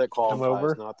car that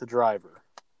qualifies, not the driver.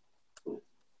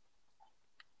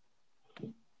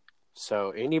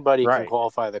 So anybody can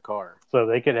qualify the car. So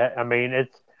they could. I mean,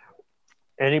 it's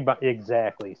anybody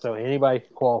exactly. So anybody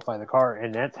can qualify the car,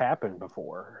 and that's happened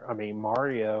before. I mean,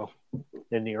 Mario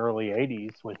in the early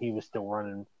 '80s when he was still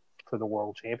running for the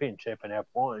World Championship in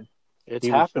F1. It's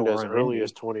happened as early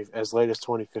as late as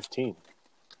 2015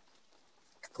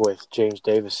 with James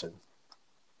Davison.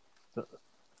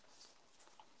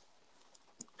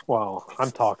 Well,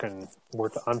 I'm talking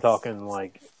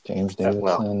like James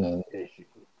Davison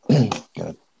and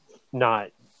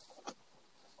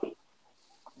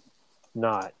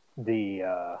not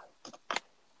the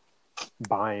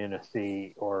buying a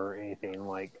seat or anything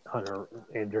like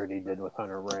Andretti did with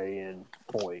Hunter Ray and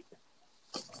Foyt.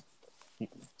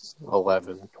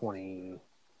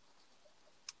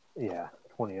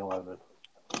 2011.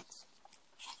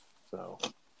 So.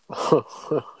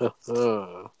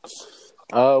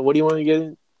 What do you want to get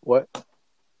in? What?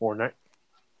 Or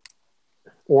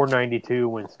 92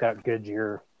 when Scott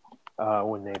Goodyear,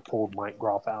 when they pulled Mike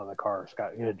Groff out of the car,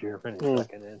 Scott Goodyear finished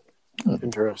second in.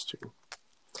 Interesting.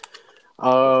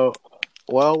 Well,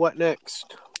 what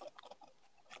next?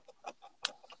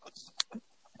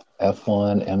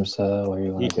 F1, IMSA, where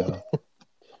you want to go?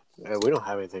 We don't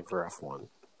have anything for F1.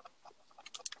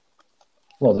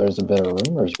 Well, there's a bit of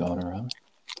rumors going around.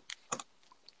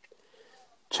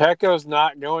 Checo's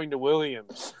not going to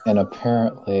Williams. And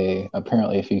apparently,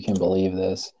 if you can believe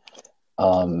this,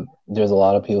 there's a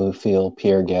lot of people who feel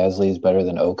Pierre Gasly is better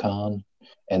than Ocon,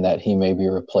 and that he may be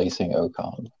replacing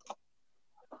Ocon.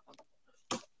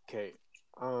 Okay.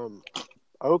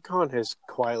 Ocon has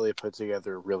quietly put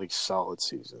together a really solid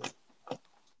season.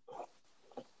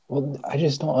 Well, I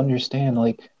just don't understand.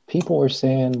 Like, people were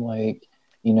saying, like,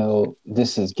 you know,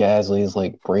 this is Gasly's,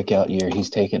 like, breakout year.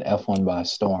 He's taken F1 by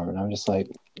storm. And I'm just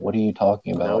like, what are you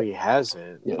talking about? No, he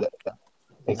hasn't. Yeah,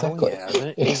 exactly. No, he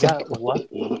hasn't. He got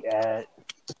lucky at...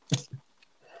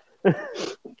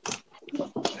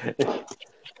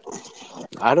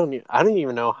 I don't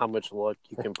even know how much luck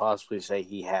you can possibly say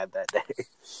he had that day.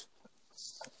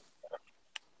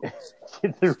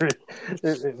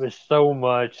 It was so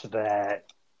much that,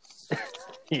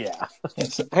 yeah.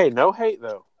 Hey, no hate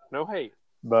though. No hate.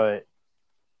 But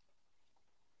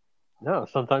no,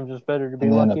 sometimes it's better to be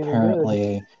lucky. And then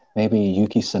apparently, maybe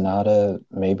Yuki Tsunoda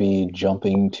may be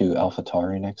jumping to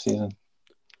AlphaTauri next season.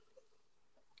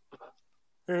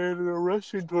 And the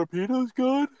Russian torpedo's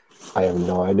gone? I have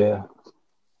no idea.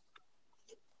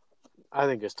 I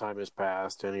think his time has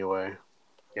passed anyway.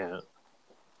 Yeah.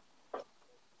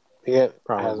 He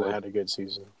hasn't had a good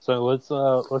season. So let's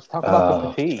talk about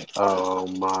the Petit. Oh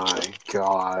my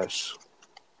gosh.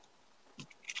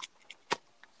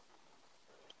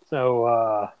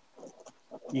 So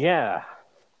yeah.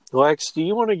 Lex, do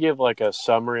you want to give like a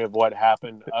summary of what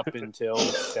happened up until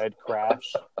said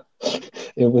crash?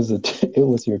 It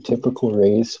was your typical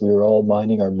race. We were all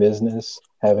minding our business,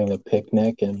 having a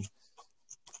picnic, and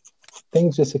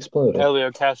things just exploded.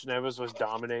 Elio Castroneves was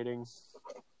dominating.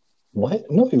 What?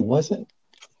 No, he wasn't.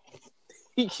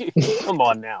 Come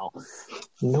on now.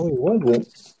 No, he wasn't.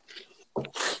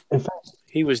 In fact,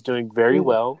 he was doing very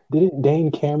well. Didn't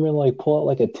Dane Cameron pull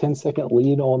out a 10-second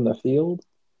lead on the field?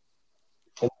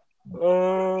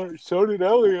 So did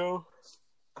Elio.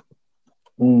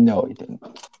 No, he didn't.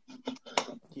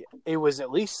 Yeah, it was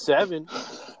at least 7.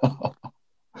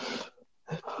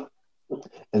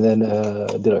 And then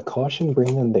did a caution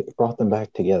brought them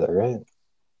back together, right?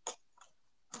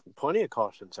 Plenty of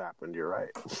cautions happened, you're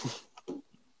right.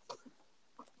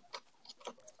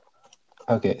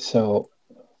 Okay, so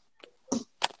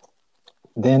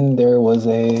then there was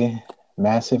a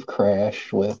massive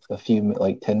crash with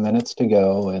 10 minutes to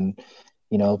go, and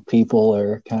people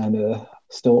are kind of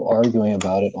still arguing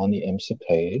about it on the IMSA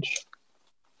page.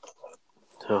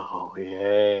 Oh,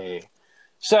 yay.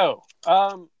 So,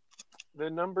 the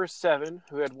number 7,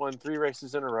 who had won 3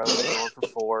 races in a row, was going for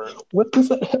 4. What does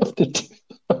that have to do?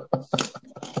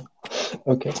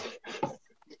 Okay.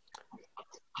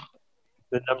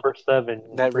 The number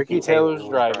 7 that Ricky Taylor's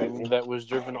driving, that was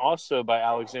driven also by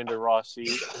Alexander Rossi,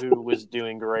 who was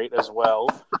doing great as well,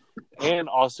 and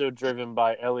also driven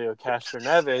by Elio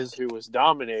Castroneves, who was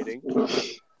dominating.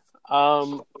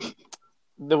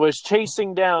 That was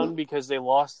chasing down because they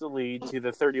lost the lead to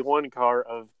the 31 car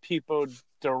of Pipo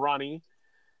Derani.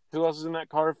 Who else was in that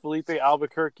car? Felipe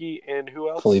Albuquerque and who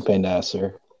else? Felipe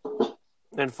Nasser.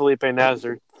 And Felipe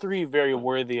Nasser. 3 very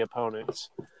worthy opponents.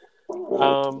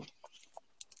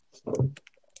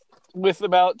 With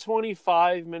about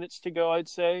 25 minutes to go, I'd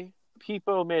say,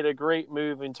 Pipo made a great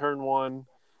move in turn 1,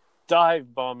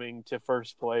 dive bombing to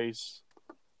first place.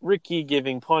 Ricky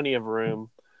giving plenty of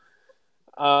room.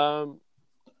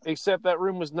 Except that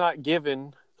room was not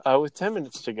given with 10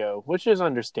 minutes to go, which is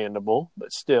understandable,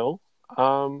 but still.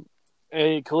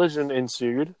 A collision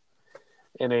ensued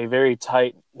in a very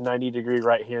tight 90-degree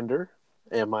right-hander.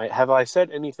 Have I said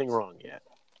anything wrong yet?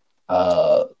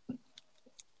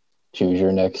 Choose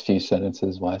your next few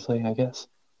sentences wisely, I guess.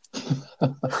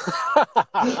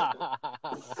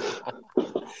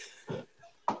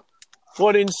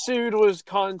 What ensued was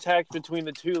contact between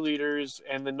the 2 leaders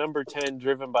and the number 10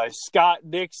 driven by Scott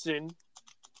Dixon.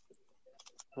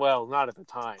 Well, not at the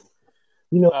time.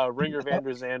 Ringer van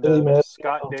der Zande, really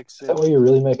Scott Dixon. Is that why you're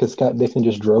really mad? Because Scott Dixon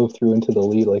just drove through into the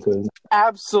lead like it was...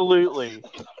 Absolutely.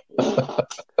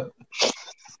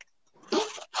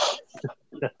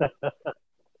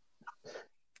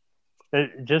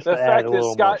 Just the fact that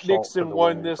Scott Dixon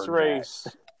won this race,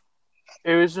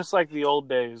 it was just like the old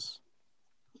days.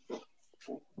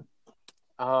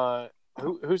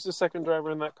 Who's the second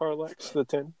driver in that car, Lex? The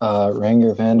 10?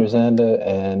 Ringer van der Zande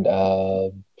and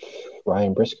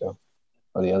Ryan Briscoe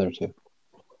are the other 2.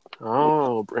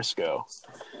 Oh, Briscoe.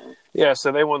 Yeah,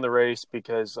 so they won the race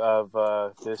because of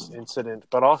this incident.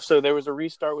 But also there was a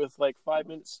restart with 5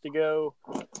 minutes to go,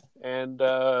 and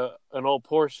an old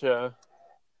Porsche.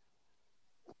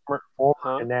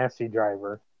 Former Ganassi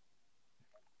driver,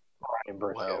 Ryan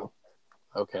Briscoe. Well,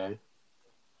 okay.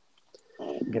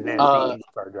 Ganassi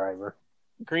NASCAR driver.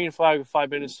 Green flag with 5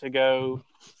 minutes to go.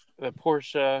 The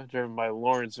Porsche, driven by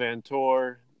Lawrence Van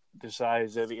Tor,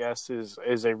 decides that the S is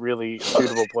a really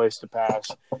suitable place to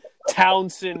pass.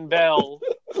 Townsend Bell.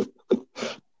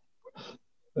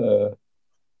 Of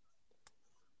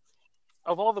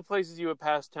all the places you would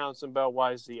pass Townsend Bell,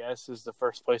 why is the S is the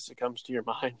first place that comes to your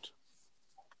mind?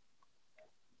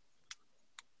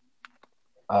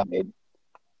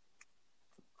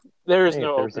 There is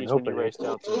no openings when you race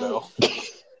Townsend Bell.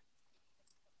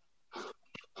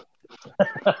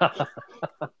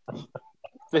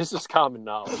 This is common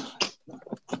knowledge.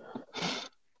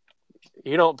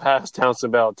 You don't pass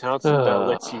Townsend Bell. Townsend Bell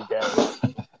lets you go.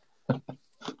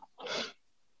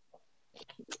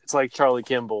 It's like Charlie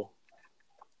Kimball.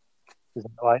 Is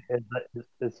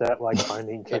that like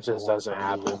finding? It just doesn't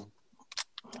happen.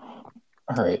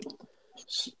 All right.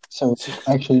 So,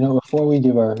 actually, before we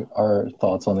give our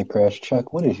thoughts on the crash,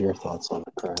 Chuck, what is your thoughts on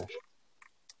the crash?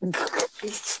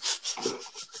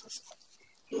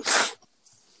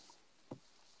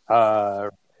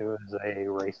 It was a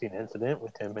racing incident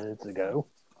with 10 minutes to go.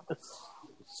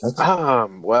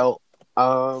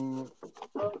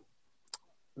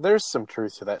 There's some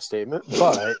truth to that statement,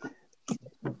 but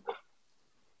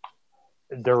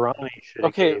Durrani should.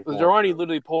 Okay, Durrani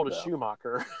literally pulled a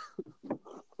Schumacher.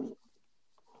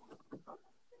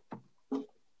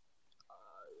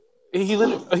 He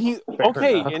enough.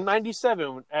 In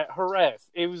 '97 at Jerez,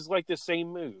 it was like the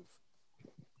same move.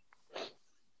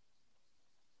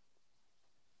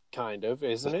 Kind of,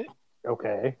 isn't it?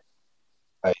 Okay.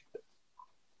 Right.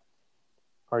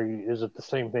 Is it the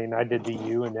same thing I did to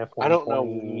you in F1? I don't know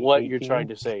what you're trying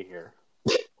to say here.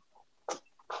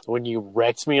 When you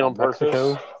wrecked me on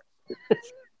purpose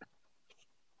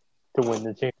to win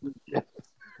the championship.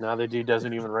 Now the dude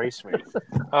doesn't even race me.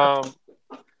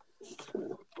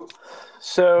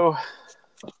 So,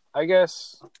 I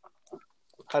guess,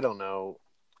 I don't know.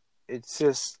 It's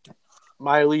just,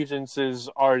 my allegiances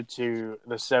are to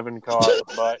the 7 car,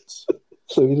 but...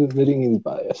 So he's admitting he's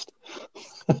biased.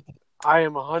 I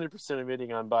am 100%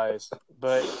 admitting I'm biased,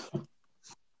 but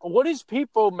what is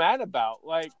people mad about?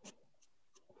 Like,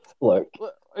 look,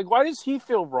 why does he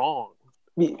feel wrong?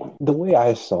 The way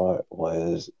I saw it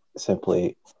was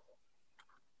simply,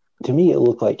 to me, it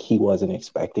looked like he wasn't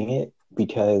expecting it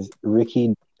because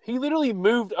Ricky. He literally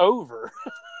moved over.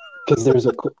 Because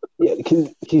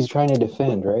because he's trying to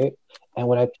defend, right? And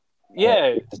when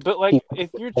but like if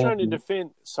you're trying to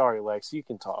defend, sorry, Lex, you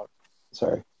can talk.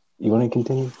 Sorry, you want to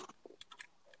continue?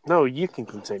 No, you can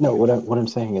continue. No, what I'm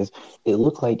saying is, it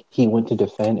looked like he went to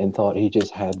defend and thought he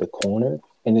just had the corner,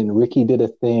 and then Ricky did a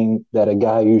thing that a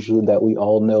guy usually that we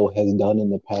all know has done in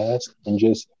the past, and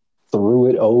just threw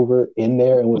it over in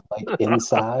there and was like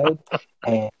inside,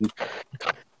 and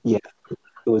yeah,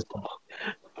 it was.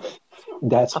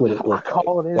 That's what it looked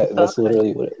like. That's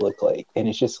literally what it looked like, and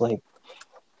it's just like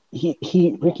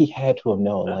Ricky had to have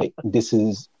known like this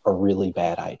is a really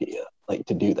bad idea, like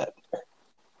to do that.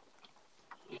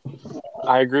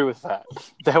 I agree with that.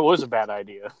 That was a bad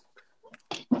idea.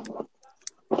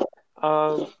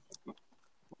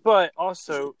 But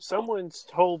also, someone's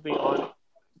told me on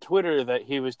Twitter that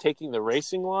he was taking the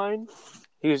racing line.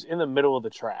 He was in the middle of the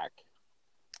track.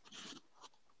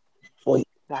 Well,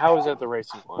 how is that the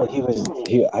racing line? Well,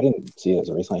 I didn't see it as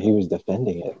a racing line. He was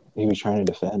defending it. He was trying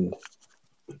to defend.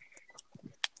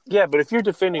 Yeah, but if you're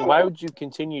defending, why would you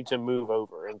continue to move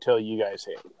over until you guys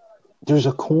hit? There's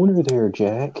a corner there,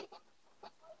 Jack.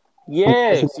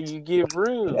 Yeah, so you give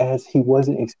room. As he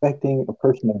wasn't expecting a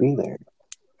person to be there.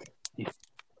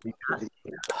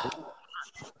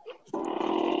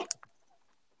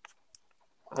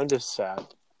 I'm just sad.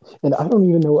 And I don't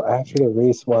even know after the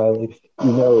race why,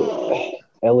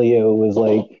 Elio was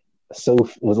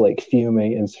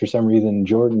fuming, and for some reason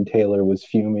Jordan Taylor was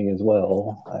fuming as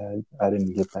well. I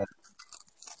didn't get that.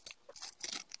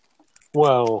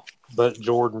 Well, but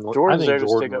Jordan's there to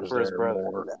stick up for his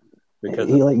brother. Because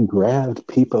he grabbed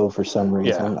Peepo for some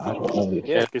reason. Yeah. I don't know.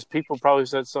 Yeah, because people probably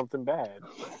said something bad.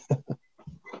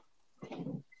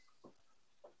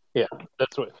 Yeah,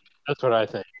 that's what I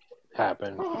think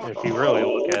happened. If you really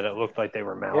look at it, it looked like they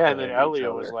were mouthing. Yeah, and then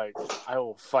Elio was like, "I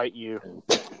will fight you."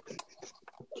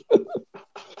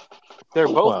 They're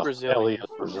both Brazilian. Elio's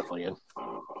Brazilian.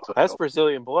 So that's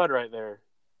Brazilian blood right there.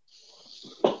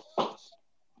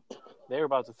 They were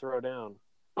about to throw down.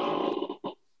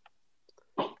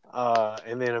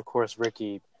 And then, of course,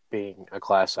 Ricky, being a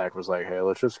class act, was like, "Hey,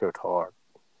 let's just go talk."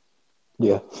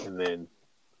 Yeah. And then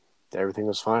everything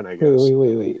was fine, I guess.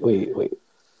 Wait.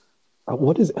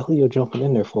 What is Elio jumping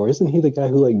in there for? Isn't he the guy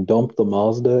who dumped the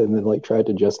Mazda and then tried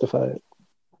to justify it?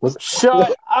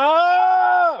 Shut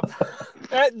up!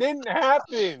 That didn't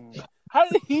happen. How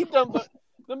did he dump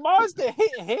the Mazda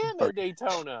hit him at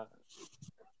Daytona?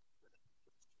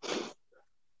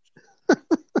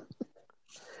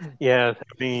 Yeah,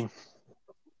 I mean,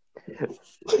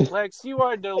 Lex, you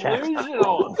are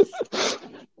delusional.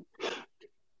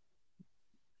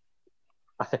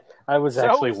 I was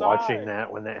actually watching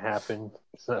that when that happened,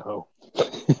 so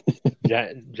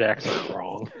Jack's not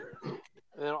wrong.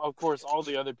 And of course, all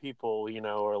the other people,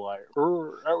 are like,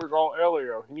 "That was all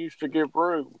Elio. He used to give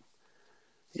room."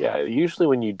 Yeah, usually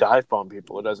when you dive bomb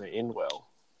people, it doesn't end well.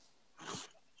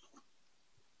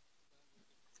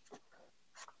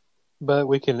 But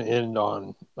we can end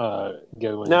on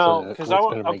going. No, because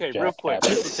real quick.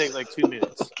 This will take 2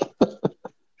 minutes.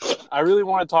 I really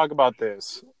want to talk about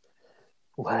this.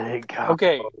 Let it go.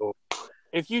 Okay,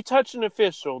 if you touch an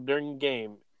official during a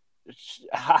game,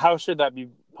 how should that be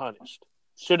punished?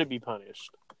 Should it be punished?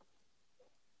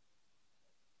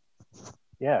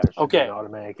 Yeah. It should be an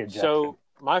automatic ejection. So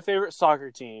my favorite soccer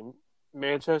team,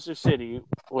 Manchester City,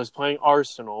 was playing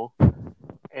Arsenal,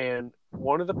 and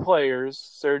one of the players,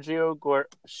 Sergio Aguero,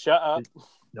 shut up.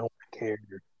 No one cares.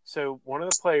 So one of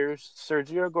the players,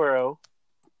 Sergio Aguero,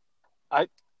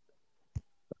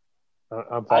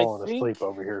 I'm falling asleep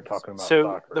over here talking about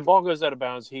soccer. So the ball goes out of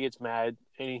bounds. He gets mad,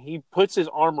 and he puts his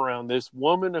arm around this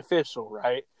woman official,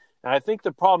 right? And I think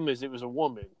the problem is it was a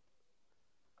woman.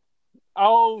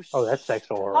 Oh, that's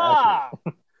sexual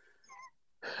harassment.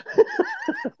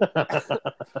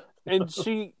 And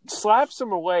she slaps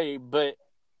him away, but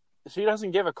she doesn't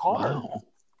give a card. Wow.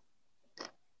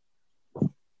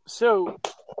 So,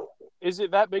 is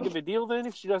it that big of a deal then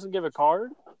if she doesn't give a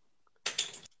card?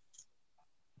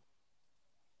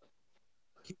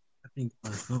 I think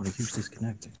my phone keeps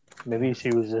disconnecting. Maybe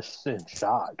she was just in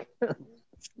shock.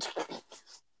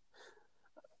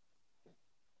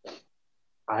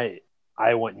 I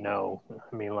wouldn't know.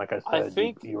 I mean, like I said, I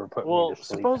think you were putting me to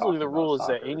sleep. Supposedly the rule is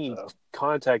that any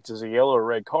contact is a yellow or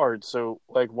red card. So,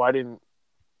 like, why didn't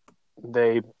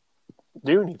they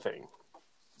do anything?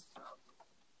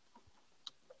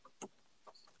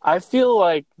 I feel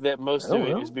like that most of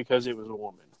it is because it was a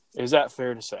woman. Is that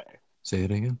fair to say? Say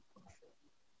it again.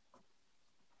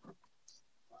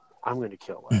 I'm going to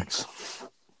kill Lex.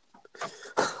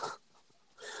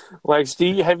 Lex,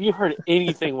 have you heard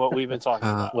anything what we've been talking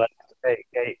about? Lex,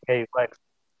 hey, Lex.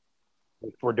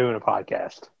 We're doing a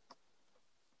podcast.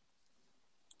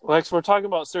 Lex, we're talking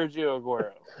about Sergio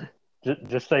Aguero.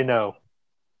 Just say no.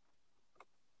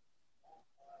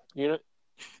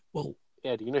 Well,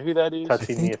 do you know who that is? I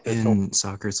think in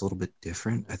soccer it's a little bit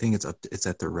different. I think it's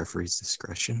at the referee's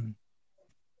discretion.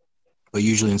 But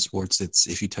usually in sports, it's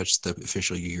if you touch the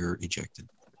official, you're ejected.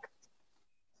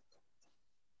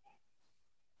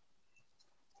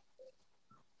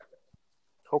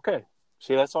 Okay.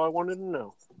 See, that's all I wanted to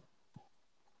know.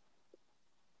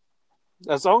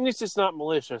 As long as it's not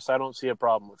malicious, I don't see a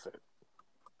problem with it.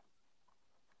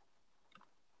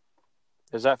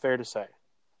 Is that fair to say?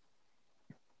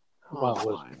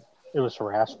 Well, it was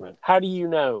harassment. How do you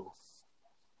know?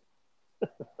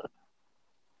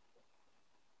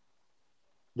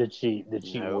 Did she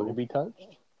want to be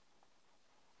touched?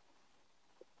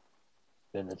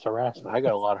 Then it's harassment. I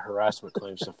got a lot of harassment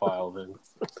claims to file then.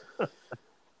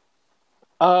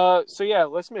 So yeah,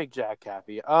 let's make Jack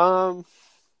happy. So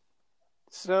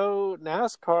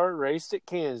NASCAR raced at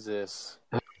Kansas,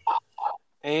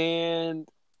 and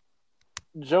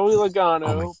Joey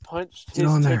Logano punched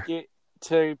his ticket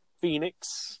to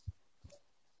Phoenix.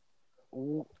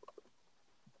 No,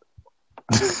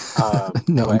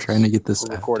 I'm trying to get this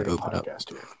app to open up. Here.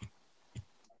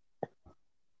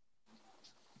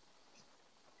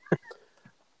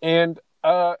 And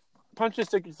punches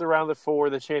tickets around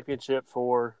the championship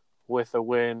with a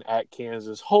win at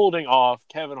Kansas, holding off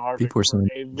Kevin Harvick. People were saying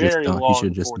a very long he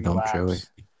should just dump Joey.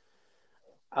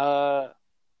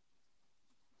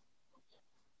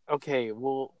 Okay,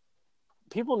 well,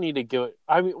 people need to go.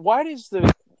 I mean, why does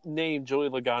the name Joey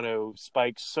Logano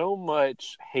spike so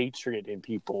much hatred in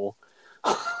people?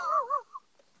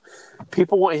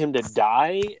 People want him to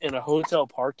die in a hotel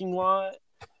parking lot.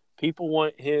 People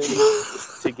want him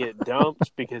to get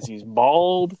dumped because he's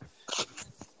bald.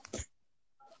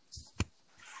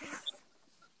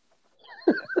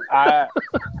 I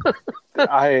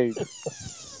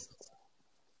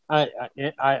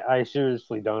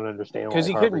seriously don't understand because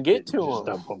he couldn't get to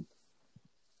him.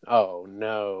 Oh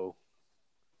no!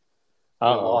 We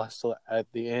lost at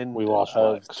the end. We lost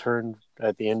at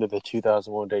the end of the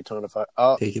 2001 Daytona 5.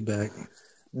 Take it back.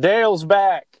 Dale's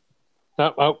back.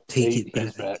 Take it back.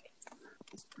 He's back.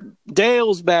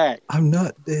 Dale's back. I'm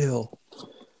not Dale.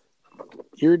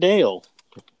 You're Dale.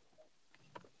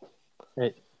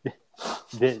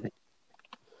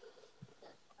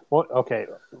 Okay,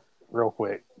 real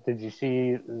quick. Did you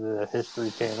see the History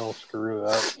Channel screw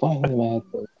up?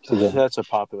 That's a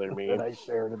popular meme. That I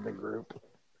shared in the group.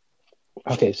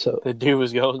 Okay, so the dude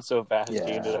was going so fast he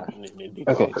ended up in an Indy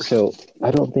car. Okay, so I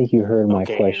don't think you heard my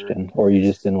question, or you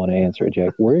just didn't want to answer it,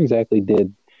 Jack. Where exactly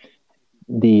did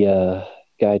the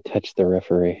guy touch the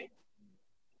referee?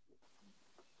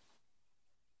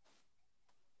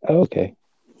 Oh, okay.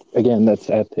 Again,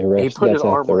 that's at the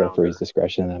referee's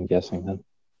discretion, I'm guessing then.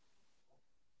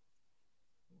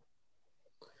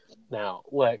 Now,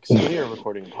 Lex, we are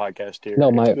recording a podcast here.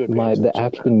 No, the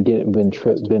app's been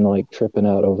tripping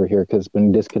out over here because it's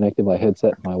been disconnected my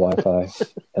headset and my Wi-Fi,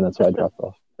 and that's why I dropped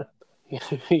off.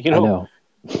 I know.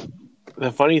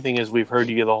 The funny thing is, we've heard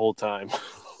you the whole time.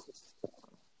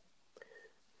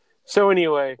 So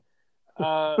anyway,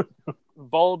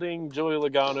 balding Joey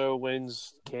Logano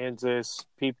wins Kansas.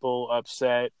 People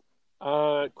upset.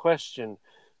 Question.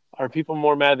 Are people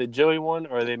more mad that Joey won,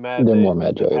 or are they mad They're that more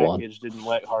mad the Joey package didn't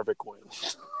let Harvick win?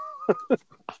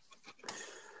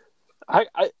 I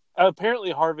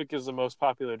apparently Harvick is the most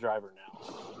popular driver now.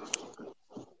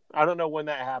 I don't know when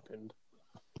that happened.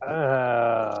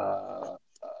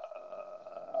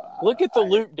 Look at the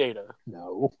loop data.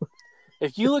 No.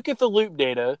 If you look at the loop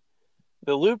data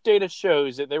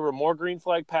shows that there were more green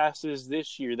flag passes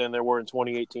this year than there were in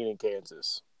 2018 in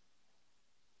Kansas.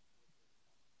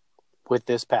 With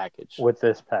this package.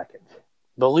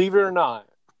 Believe it or not.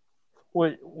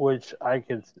 Which I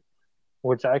could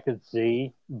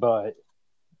see, but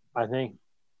I think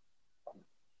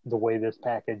the way this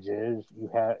package is,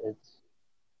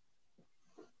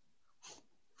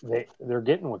 they're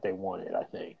getting what they wanted. I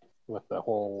think with the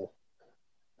whole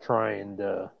trying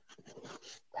to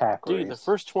pack race. Dude, the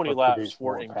first 20 laps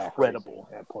were incredible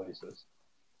at places.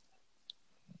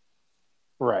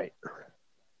 Right.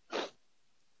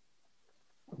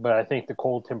 But I think the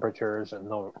cold temperatures and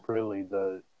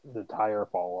the tire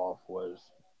fall off was.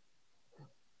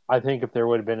 I think if there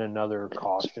would have been another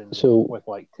caution with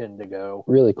like 10 to go.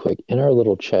 Really quick, in our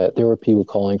little chat, there were people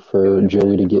calling for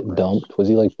Joey to get dumped. Was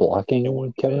he like blocking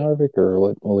Kevin Harvick, or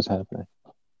what was happening?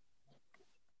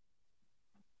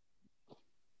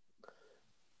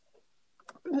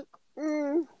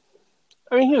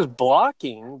 I mean, he was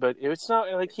blocking, but it's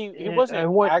not like he wasn't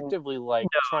actively like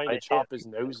trying to chop his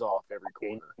nose off every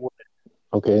corner.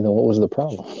 Okay, then what was the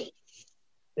problem?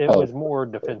 It was more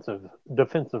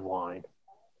defensive line.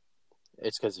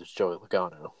 It's because it's Joey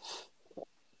Logano.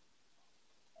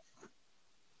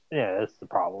 Yeah, that's the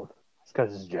problem. It's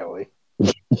because it's Joey.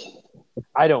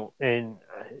 I don't. And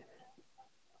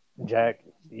Jack,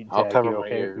 I'll cover my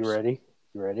ears. You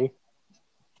ready?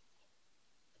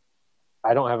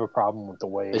 I don't have a problem with the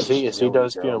way. Is he done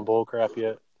spewing bullcrap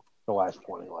yet? The last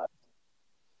 20 laps.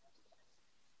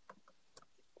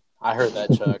 I heard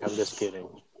that, Chuck. I'm just kidding.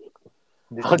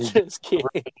 I'm just kidding.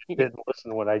 You didn't listen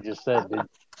to what I just said, did you?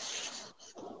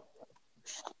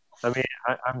 I mean,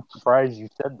 I'm surprised you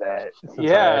said that.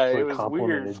 Yeah, it was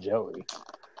weird. Joey.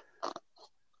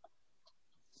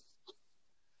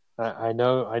 I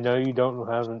know you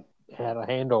haven't had a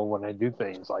handle when I do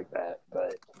things like that,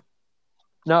 but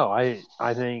no, I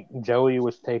think Joey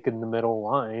was taking the middle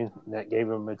line, and that gave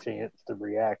him a chance to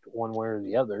react one way or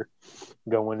the other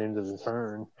going into the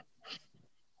turn.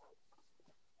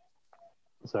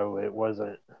 So it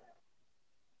wasn't.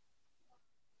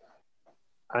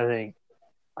 I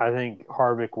think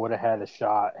Harvick would have had a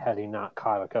shot had he not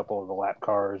caught a couple of the lap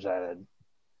cars and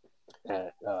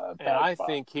I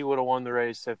think he would have won the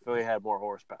race if he had more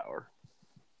horsepower.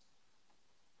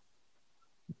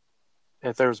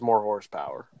 If there was more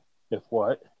horsepower. If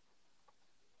what?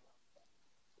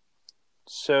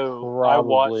 So probably. I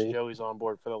watched Joey's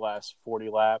onboard for the last 40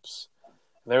 laps.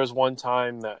 There was one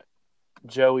time that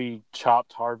Joey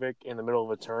chopped Harvick in the middle of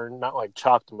a turn. Not like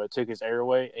chopped him, but took his air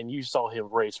away, and you saw him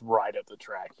race right up the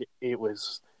track. It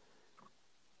was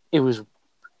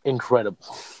incredible.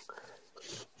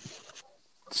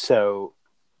 So,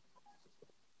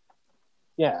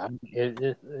 yeah,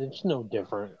 it's no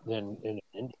different than in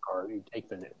an IndyCar. You take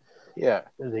the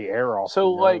air off.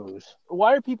 So, the nose.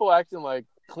 Why are people acting like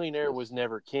clean air was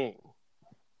never king?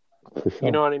 For sure.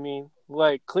 You know what I mean?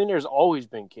 Like, clean air's always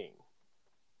been king.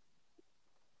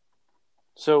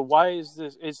 So why is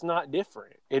this? It's not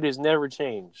different. It has never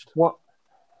changed. Well,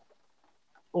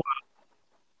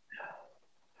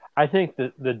 I think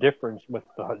that the difference with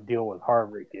the deal with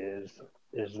Harvick is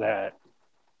that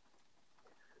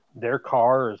their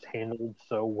car is handled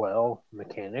so well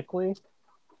mechanically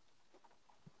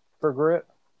for grip,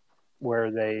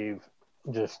 where they've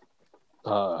just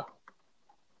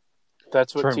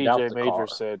that's what TJ Major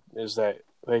said, is that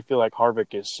they feel like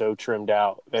Harvick is so trimmed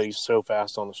out that he's so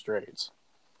fast on the straights.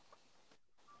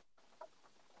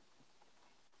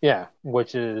 Yeah,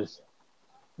 which is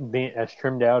being as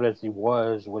trimmed out as he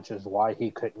was, which is why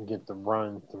he couldn't get the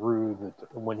run through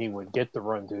when he would get the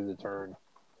run through the turn,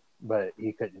 but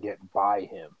he couldn't get by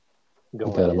him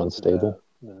going into unstable.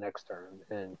 The next turn,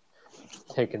 and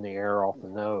taking the air off the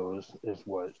nose is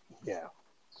what. Yeah,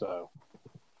 so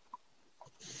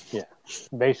yeah,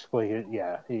 basically,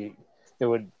 it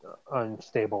would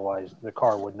unstabilize. The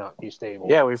car would not be stable.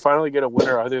 Yeah, we finally get a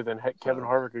winner other than Kevin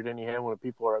Harvick or Denny Hamlin.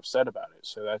 People are upset about it,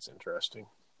 so that's interesting.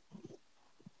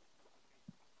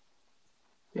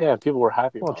 Yeah, people were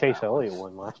happy. Well, Chase Elliott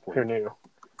won last week. Who knew?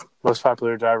 Most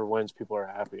popular driver wins. People are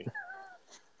happy.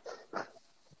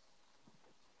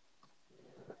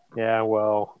 Yeah,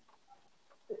 well,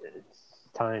 it's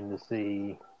time to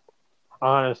see.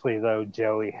 Honestly, though,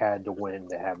 Joey had to win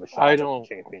to have a shot at the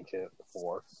championship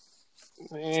before.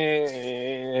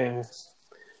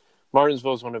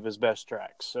 Martinsville is one of his best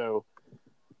tracks, so.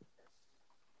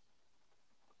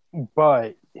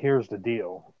 But here's the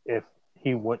deal: if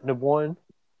he wouldn't have won,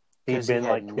 he'd been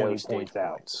like 20 points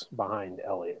out behind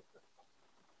Elliott.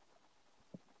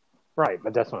 Right,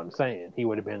 but that's what I'm saying. He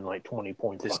would have been like 20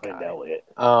 points behind Elliott.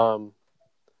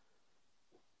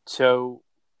 So,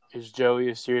 is Joey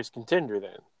a serious contender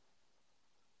then?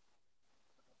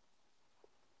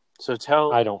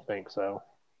 I don't think so.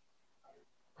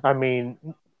 I mean,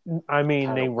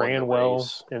 they ran well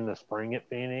in the spring at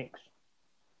Phoenix,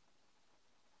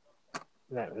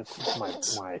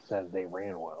 That's why I said they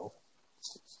ran well.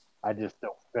 I just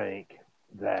don't think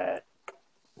that.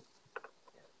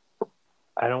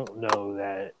 I don't know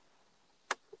that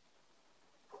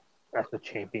that's a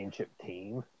championship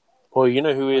team. Well, you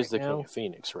know who is the King of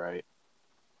Phoenix, right?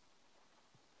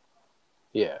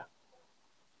 Yeah.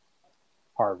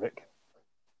 Harvick.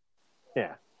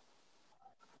 Yeah.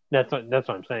 That's what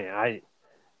I'm saying.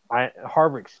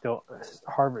 Harvick's still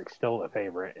the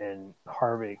favorite, and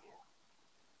Harvick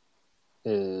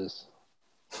is.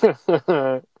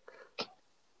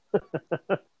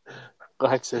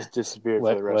 Lex has disappeared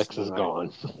for the rest of the night.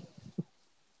 Lex is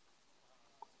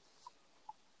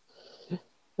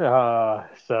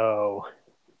gone. So,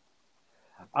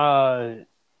 I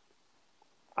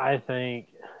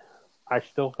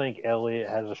still think Elliott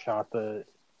has a shot.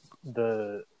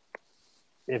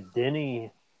 If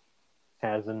Denny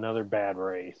has another bad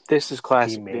race, this is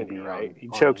classic Denny, right? He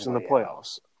chokes in the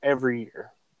playoffs every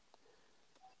year,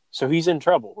 so he's in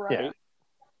trouble, right?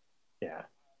 Yeah.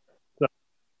 So,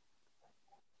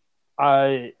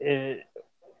 the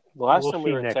last time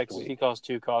we were in Texas, he caused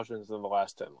 2 cautions in the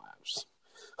last 10 laps.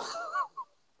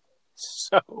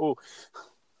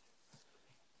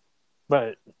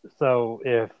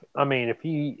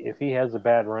 If he has a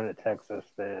bad run at Texas,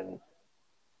 then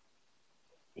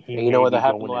you know what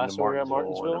happened last year at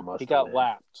Martinsville? He got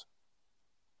lapped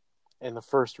in the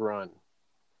first run.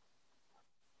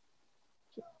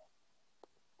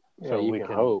 So we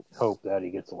can hope that he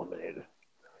gets eliminated.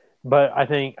 But I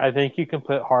think you can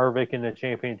put Harvick in the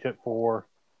championship 4.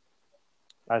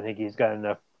 I think he's got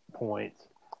enough points.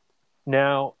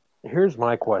 Now, here's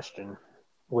my question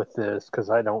with this, because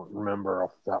I don't remember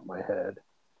off the top of my head.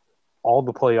 All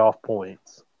the playoff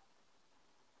points,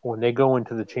 when they go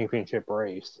into the championship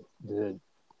race,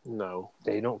 no,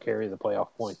 they don't carry the playoff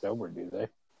points over, do they?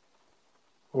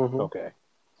 Mm-hmm. Okay.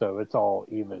 So it's all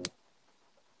even.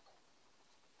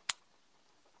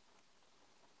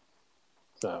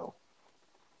 So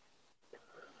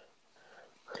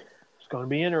it's going to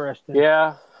be interesting.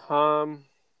 Yeah.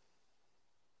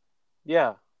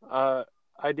 Yeah.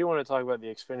 I do want to talk about the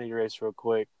Xfinity race real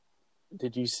quick.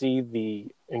 Did you see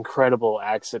the incredible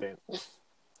accident?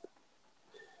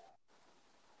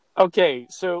 Okay,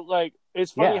 so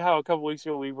it's funny how a couple weeks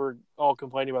ago we were all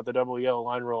complaining about the double yellow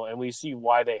line rule, and we see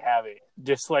why they have it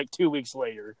just 2 weeks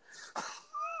later.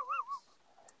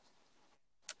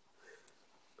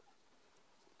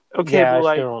 Okay, yeah,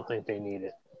 I still don't think they need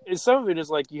it. Some of it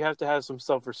is you have to have some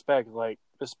self-respect.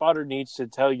 The spotter needs to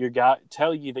tell you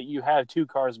that you have 2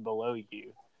 cars below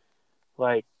you.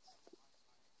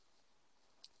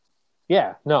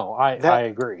 Yeah, no, I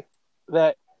agree.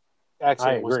 That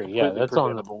accident was completely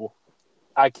preventable.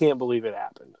 I can't believe it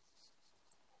happened.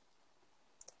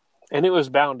 And it was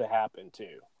bound to happen,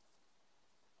 too.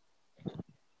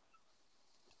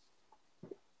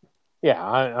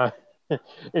 Yeah,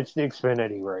 it's the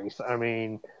Xfinity race. I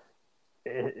mean,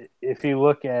 if you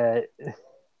look at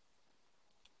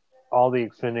all the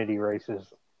Xfinity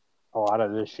races, a lot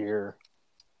of this year,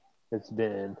 it's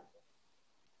been,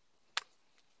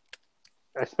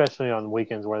 especially on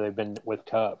weekends where they've been with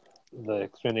Cup, the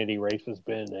Xfinity race has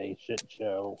been a shit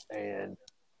show, and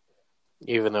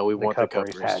even though we want the Cup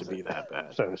race to be that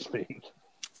bad, so to speak,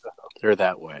 they're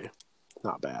that way,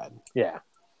 not bad. Yeah.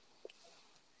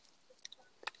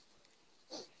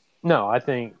 No, I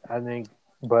think,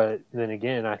 but then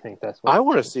again, I think that's what I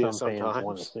want to see some fans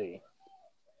want to see.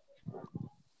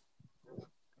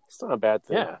 It's not a bad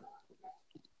thing. Yeah.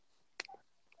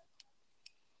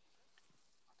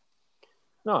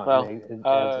 No, it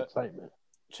adds excitement.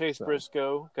 Chase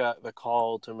Briscoe got the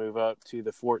call to move up to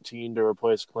the 14 to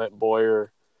replace Clint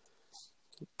Boyer.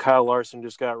 Kyle Larson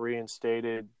just got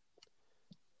reinstated.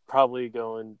 Probably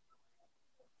going,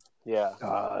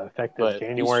 effective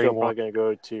January. He's still probably going to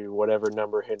go to whatever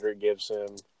number Hendrick gives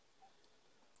him.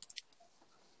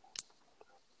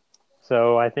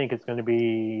 So I think it's going to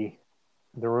be,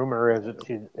 the rumor is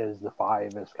the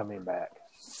 5 is coming back,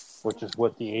 which is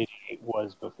what the 88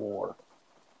 was before.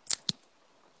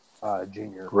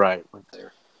 Junior went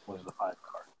there, was the 5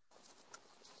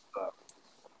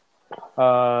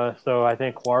 car. So I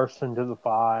think Larson to the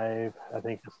 5. I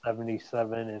think the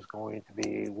 77 is going to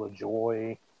be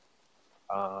LaJoy.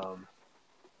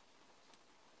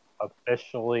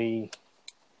 Officially,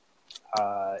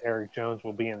 Eric Jones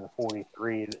will be in the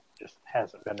 43. It just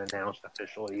hasn't been announced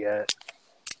officially yet.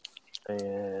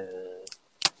 And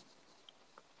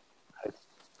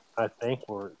I think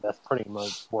we're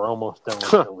almost done with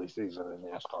silly season in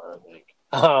NASCAR, I think.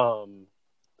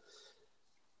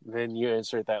 Then you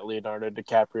insert that Leonardo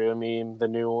DiCaprio meme, the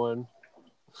new one.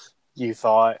 You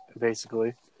thought,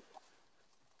 basically.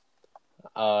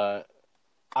 I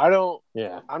don't.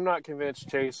 Yeah. I'm not convinced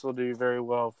Chase will do very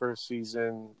well first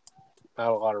season.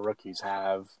 Not a lot of rookies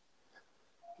have,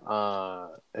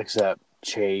 except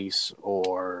Chase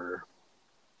or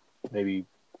maybe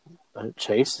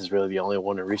Chase is really the only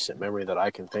one in recent memory that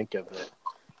I can think of that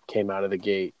came out of the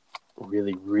gate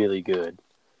really, really good.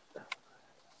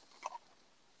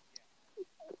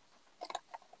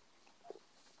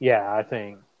 Yeah, I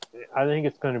think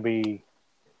it's going to be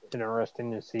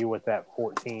interesting to see what that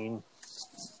 14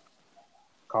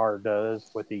 car does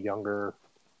with the younger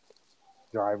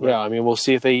driver. Yeah, I mean, we'll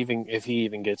see if he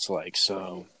even gets like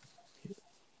some.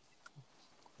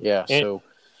 Yeah, so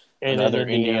another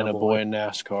Indiana boy in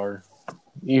NASCAR.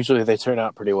 Usually they turn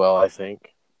out pretty well, I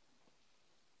think.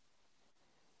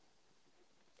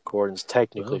 Gordon's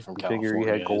technically from California. Figure you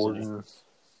had Gordon,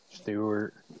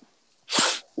 Stewart.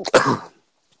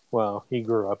 Well, he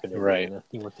grew up in Indiana. Right.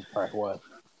 He went to Pratt West.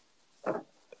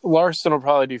 Larson will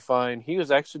probably do fine. He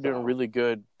was actually doing really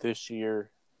good this year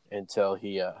until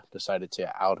he decided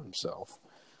to out himself.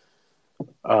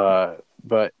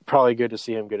 But probably good to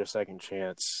see him get a second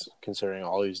chance, considering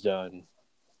all he's done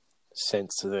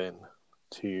since then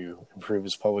to improve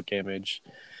his public image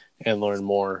and learn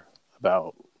more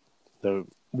about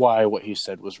why what he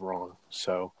said was wrong.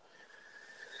 So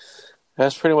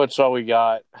that's pretty much all we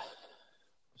got.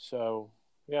 So,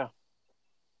 yeah.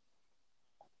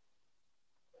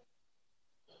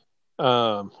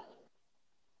 And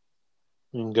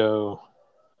go.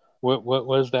 What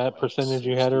was that percentage 60.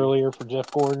 You had earlier for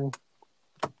Jeff Gordon?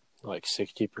 Like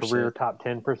 60%. Career top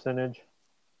 10 percentage.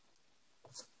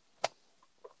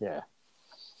 Yeah.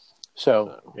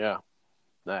 So, yeah.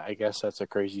 I guess that's a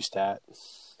crazy stat.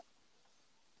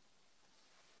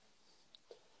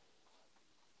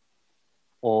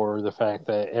 Or the fact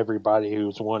that everybody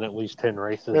who's won at least 10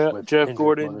 races with Jeff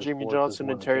Gordon, Jimmy Johnson,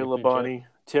 and Terry Labonte.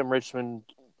 Tim Richmond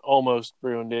almost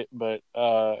ruined it, but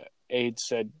Aide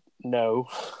said no.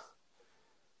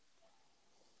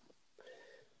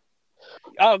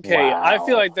 Okay, wow. I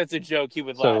feel like that's a joke he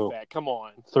would laugh at. Come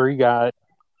on. 3 guys.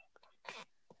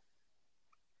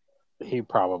 He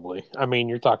probably. I mean,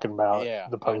 you're talking about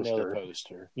the poster. I know the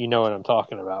poster. You know what I'm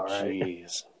talking about, right?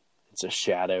 Jeez. It's a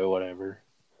shadow, whatever.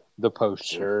 The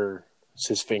poster. Sure. It's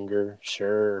his finger.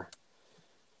 Sure.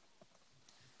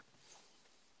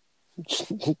 It's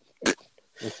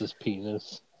his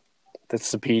penis.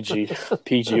 That's the PG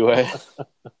way.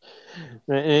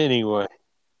 Anyway.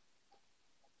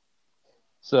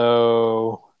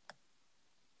 So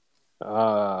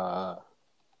Dale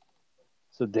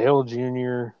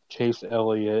Jr., Chase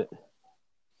Elliott,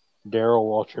 Darrell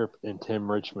Waltrip, and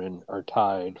Tim Richmond are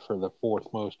tied for the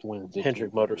 4th most wins.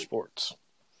 Hendrick Motorsports.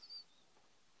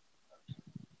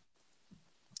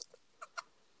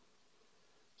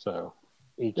 So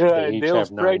they each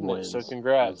have 9 wins. So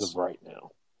congrats. As of right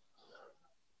now.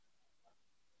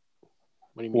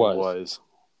 What do you mean was?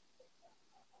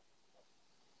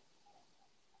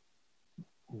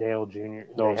 Dale Jr.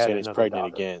 No, I'm saying he's pregnant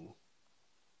again.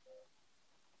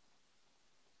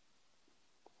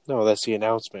 No, that's the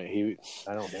announcement.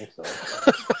 I don't think so.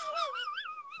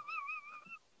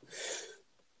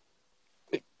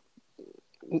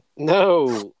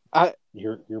 No,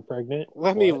 You're pregnant?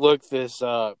 Let me look this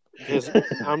up because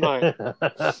I'm not.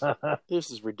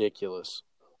 This is ridiculous.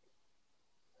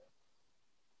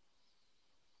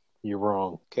 You're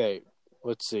wrong. Okay,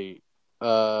 let's see.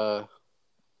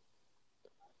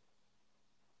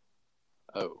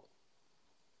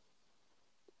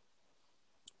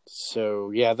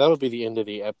 So, yeah, that'll be the end of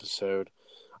the episode.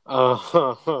 I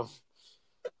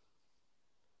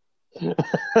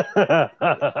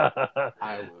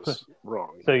was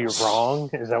wrong. So you're wrong?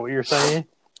 Is that what you're saying?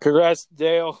 Congrats,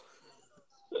 Dale.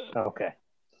 Okay.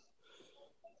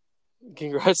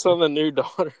 Congrats on the new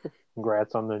daughter.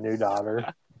 Congrats on the new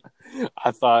daughter.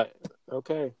 I thought,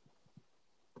 okay.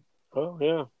 Oh,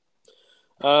 yeah.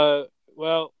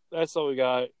 Well, that's all we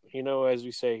got. You know, as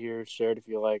we say here, share it if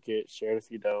you like it. Share it if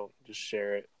you don't. Just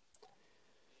share it.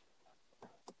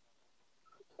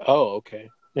 Oh, okay.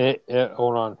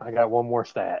 Hold on. I got one more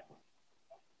stat.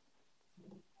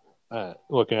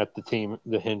 Looking at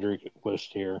the Hendrick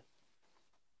list here.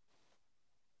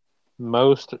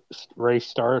 Most race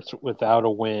starts without a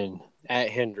win. At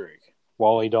Hendrick.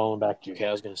 Wally Dallenbach Jr. Okay,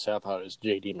 I was going to say I thought it was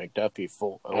J.D. McDuffie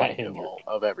full of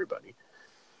everybody.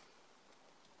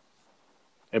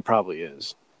 It probably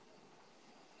is.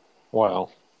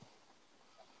 Well.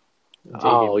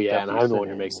 Oh, yeah, and I'm the one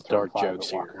who makes the dark jokes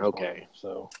here. Okay.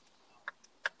 So.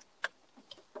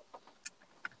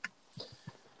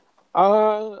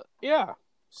 Yeah.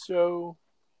 So.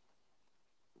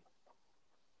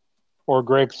 Or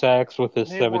Greg Sacks with his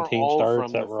They 17 weren't all starts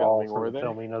from that the were all filming, from were the they?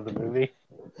 filming of the movie.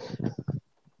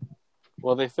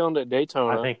 Well, they filmed at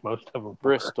Daytona, I think most of them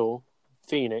Bristol,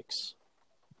 Phoenix,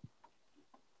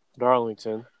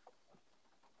 Darlington.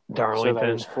 So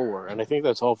there's 4. And I think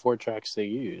that's all 4 tracks they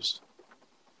used.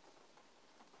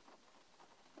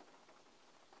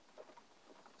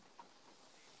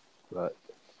 But,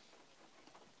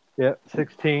 yeah,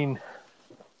 17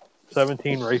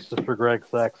 races for Greg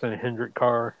Sacks in a Hendrick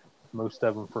car. Most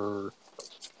of them for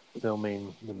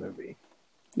filming the movie.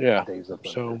 Yeah. Days of Thunder.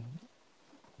 So,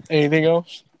 anything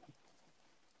else?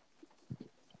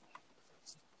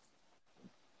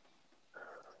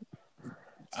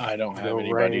 I don't have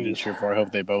anybody to cheer for. I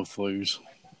hope they both lose.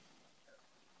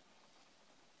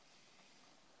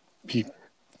 Be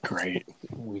great.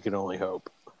 We can only hope.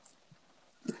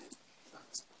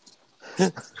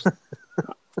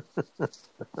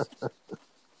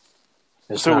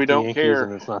 So we don't Yankees care.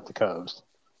 And it's not the Cubs.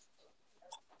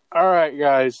 All right,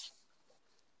 guys.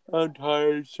 I'm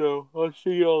tired, so I'll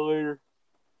see y'all later.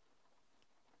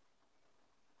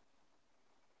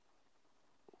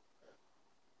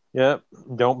 Yep.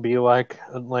 Don't be like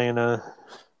Atlanta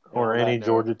or any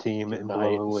Georgia team and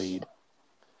blow the lead.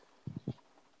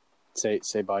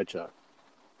 Say bye, Chuck.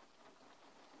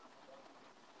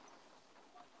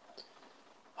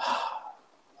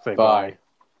 Say bye,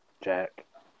 Jack.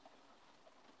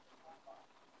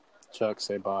 Chuck,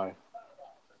 say bye.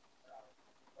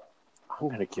 I'm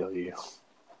going to kill you.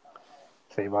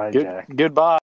 Say bye, Jack. Goodbye.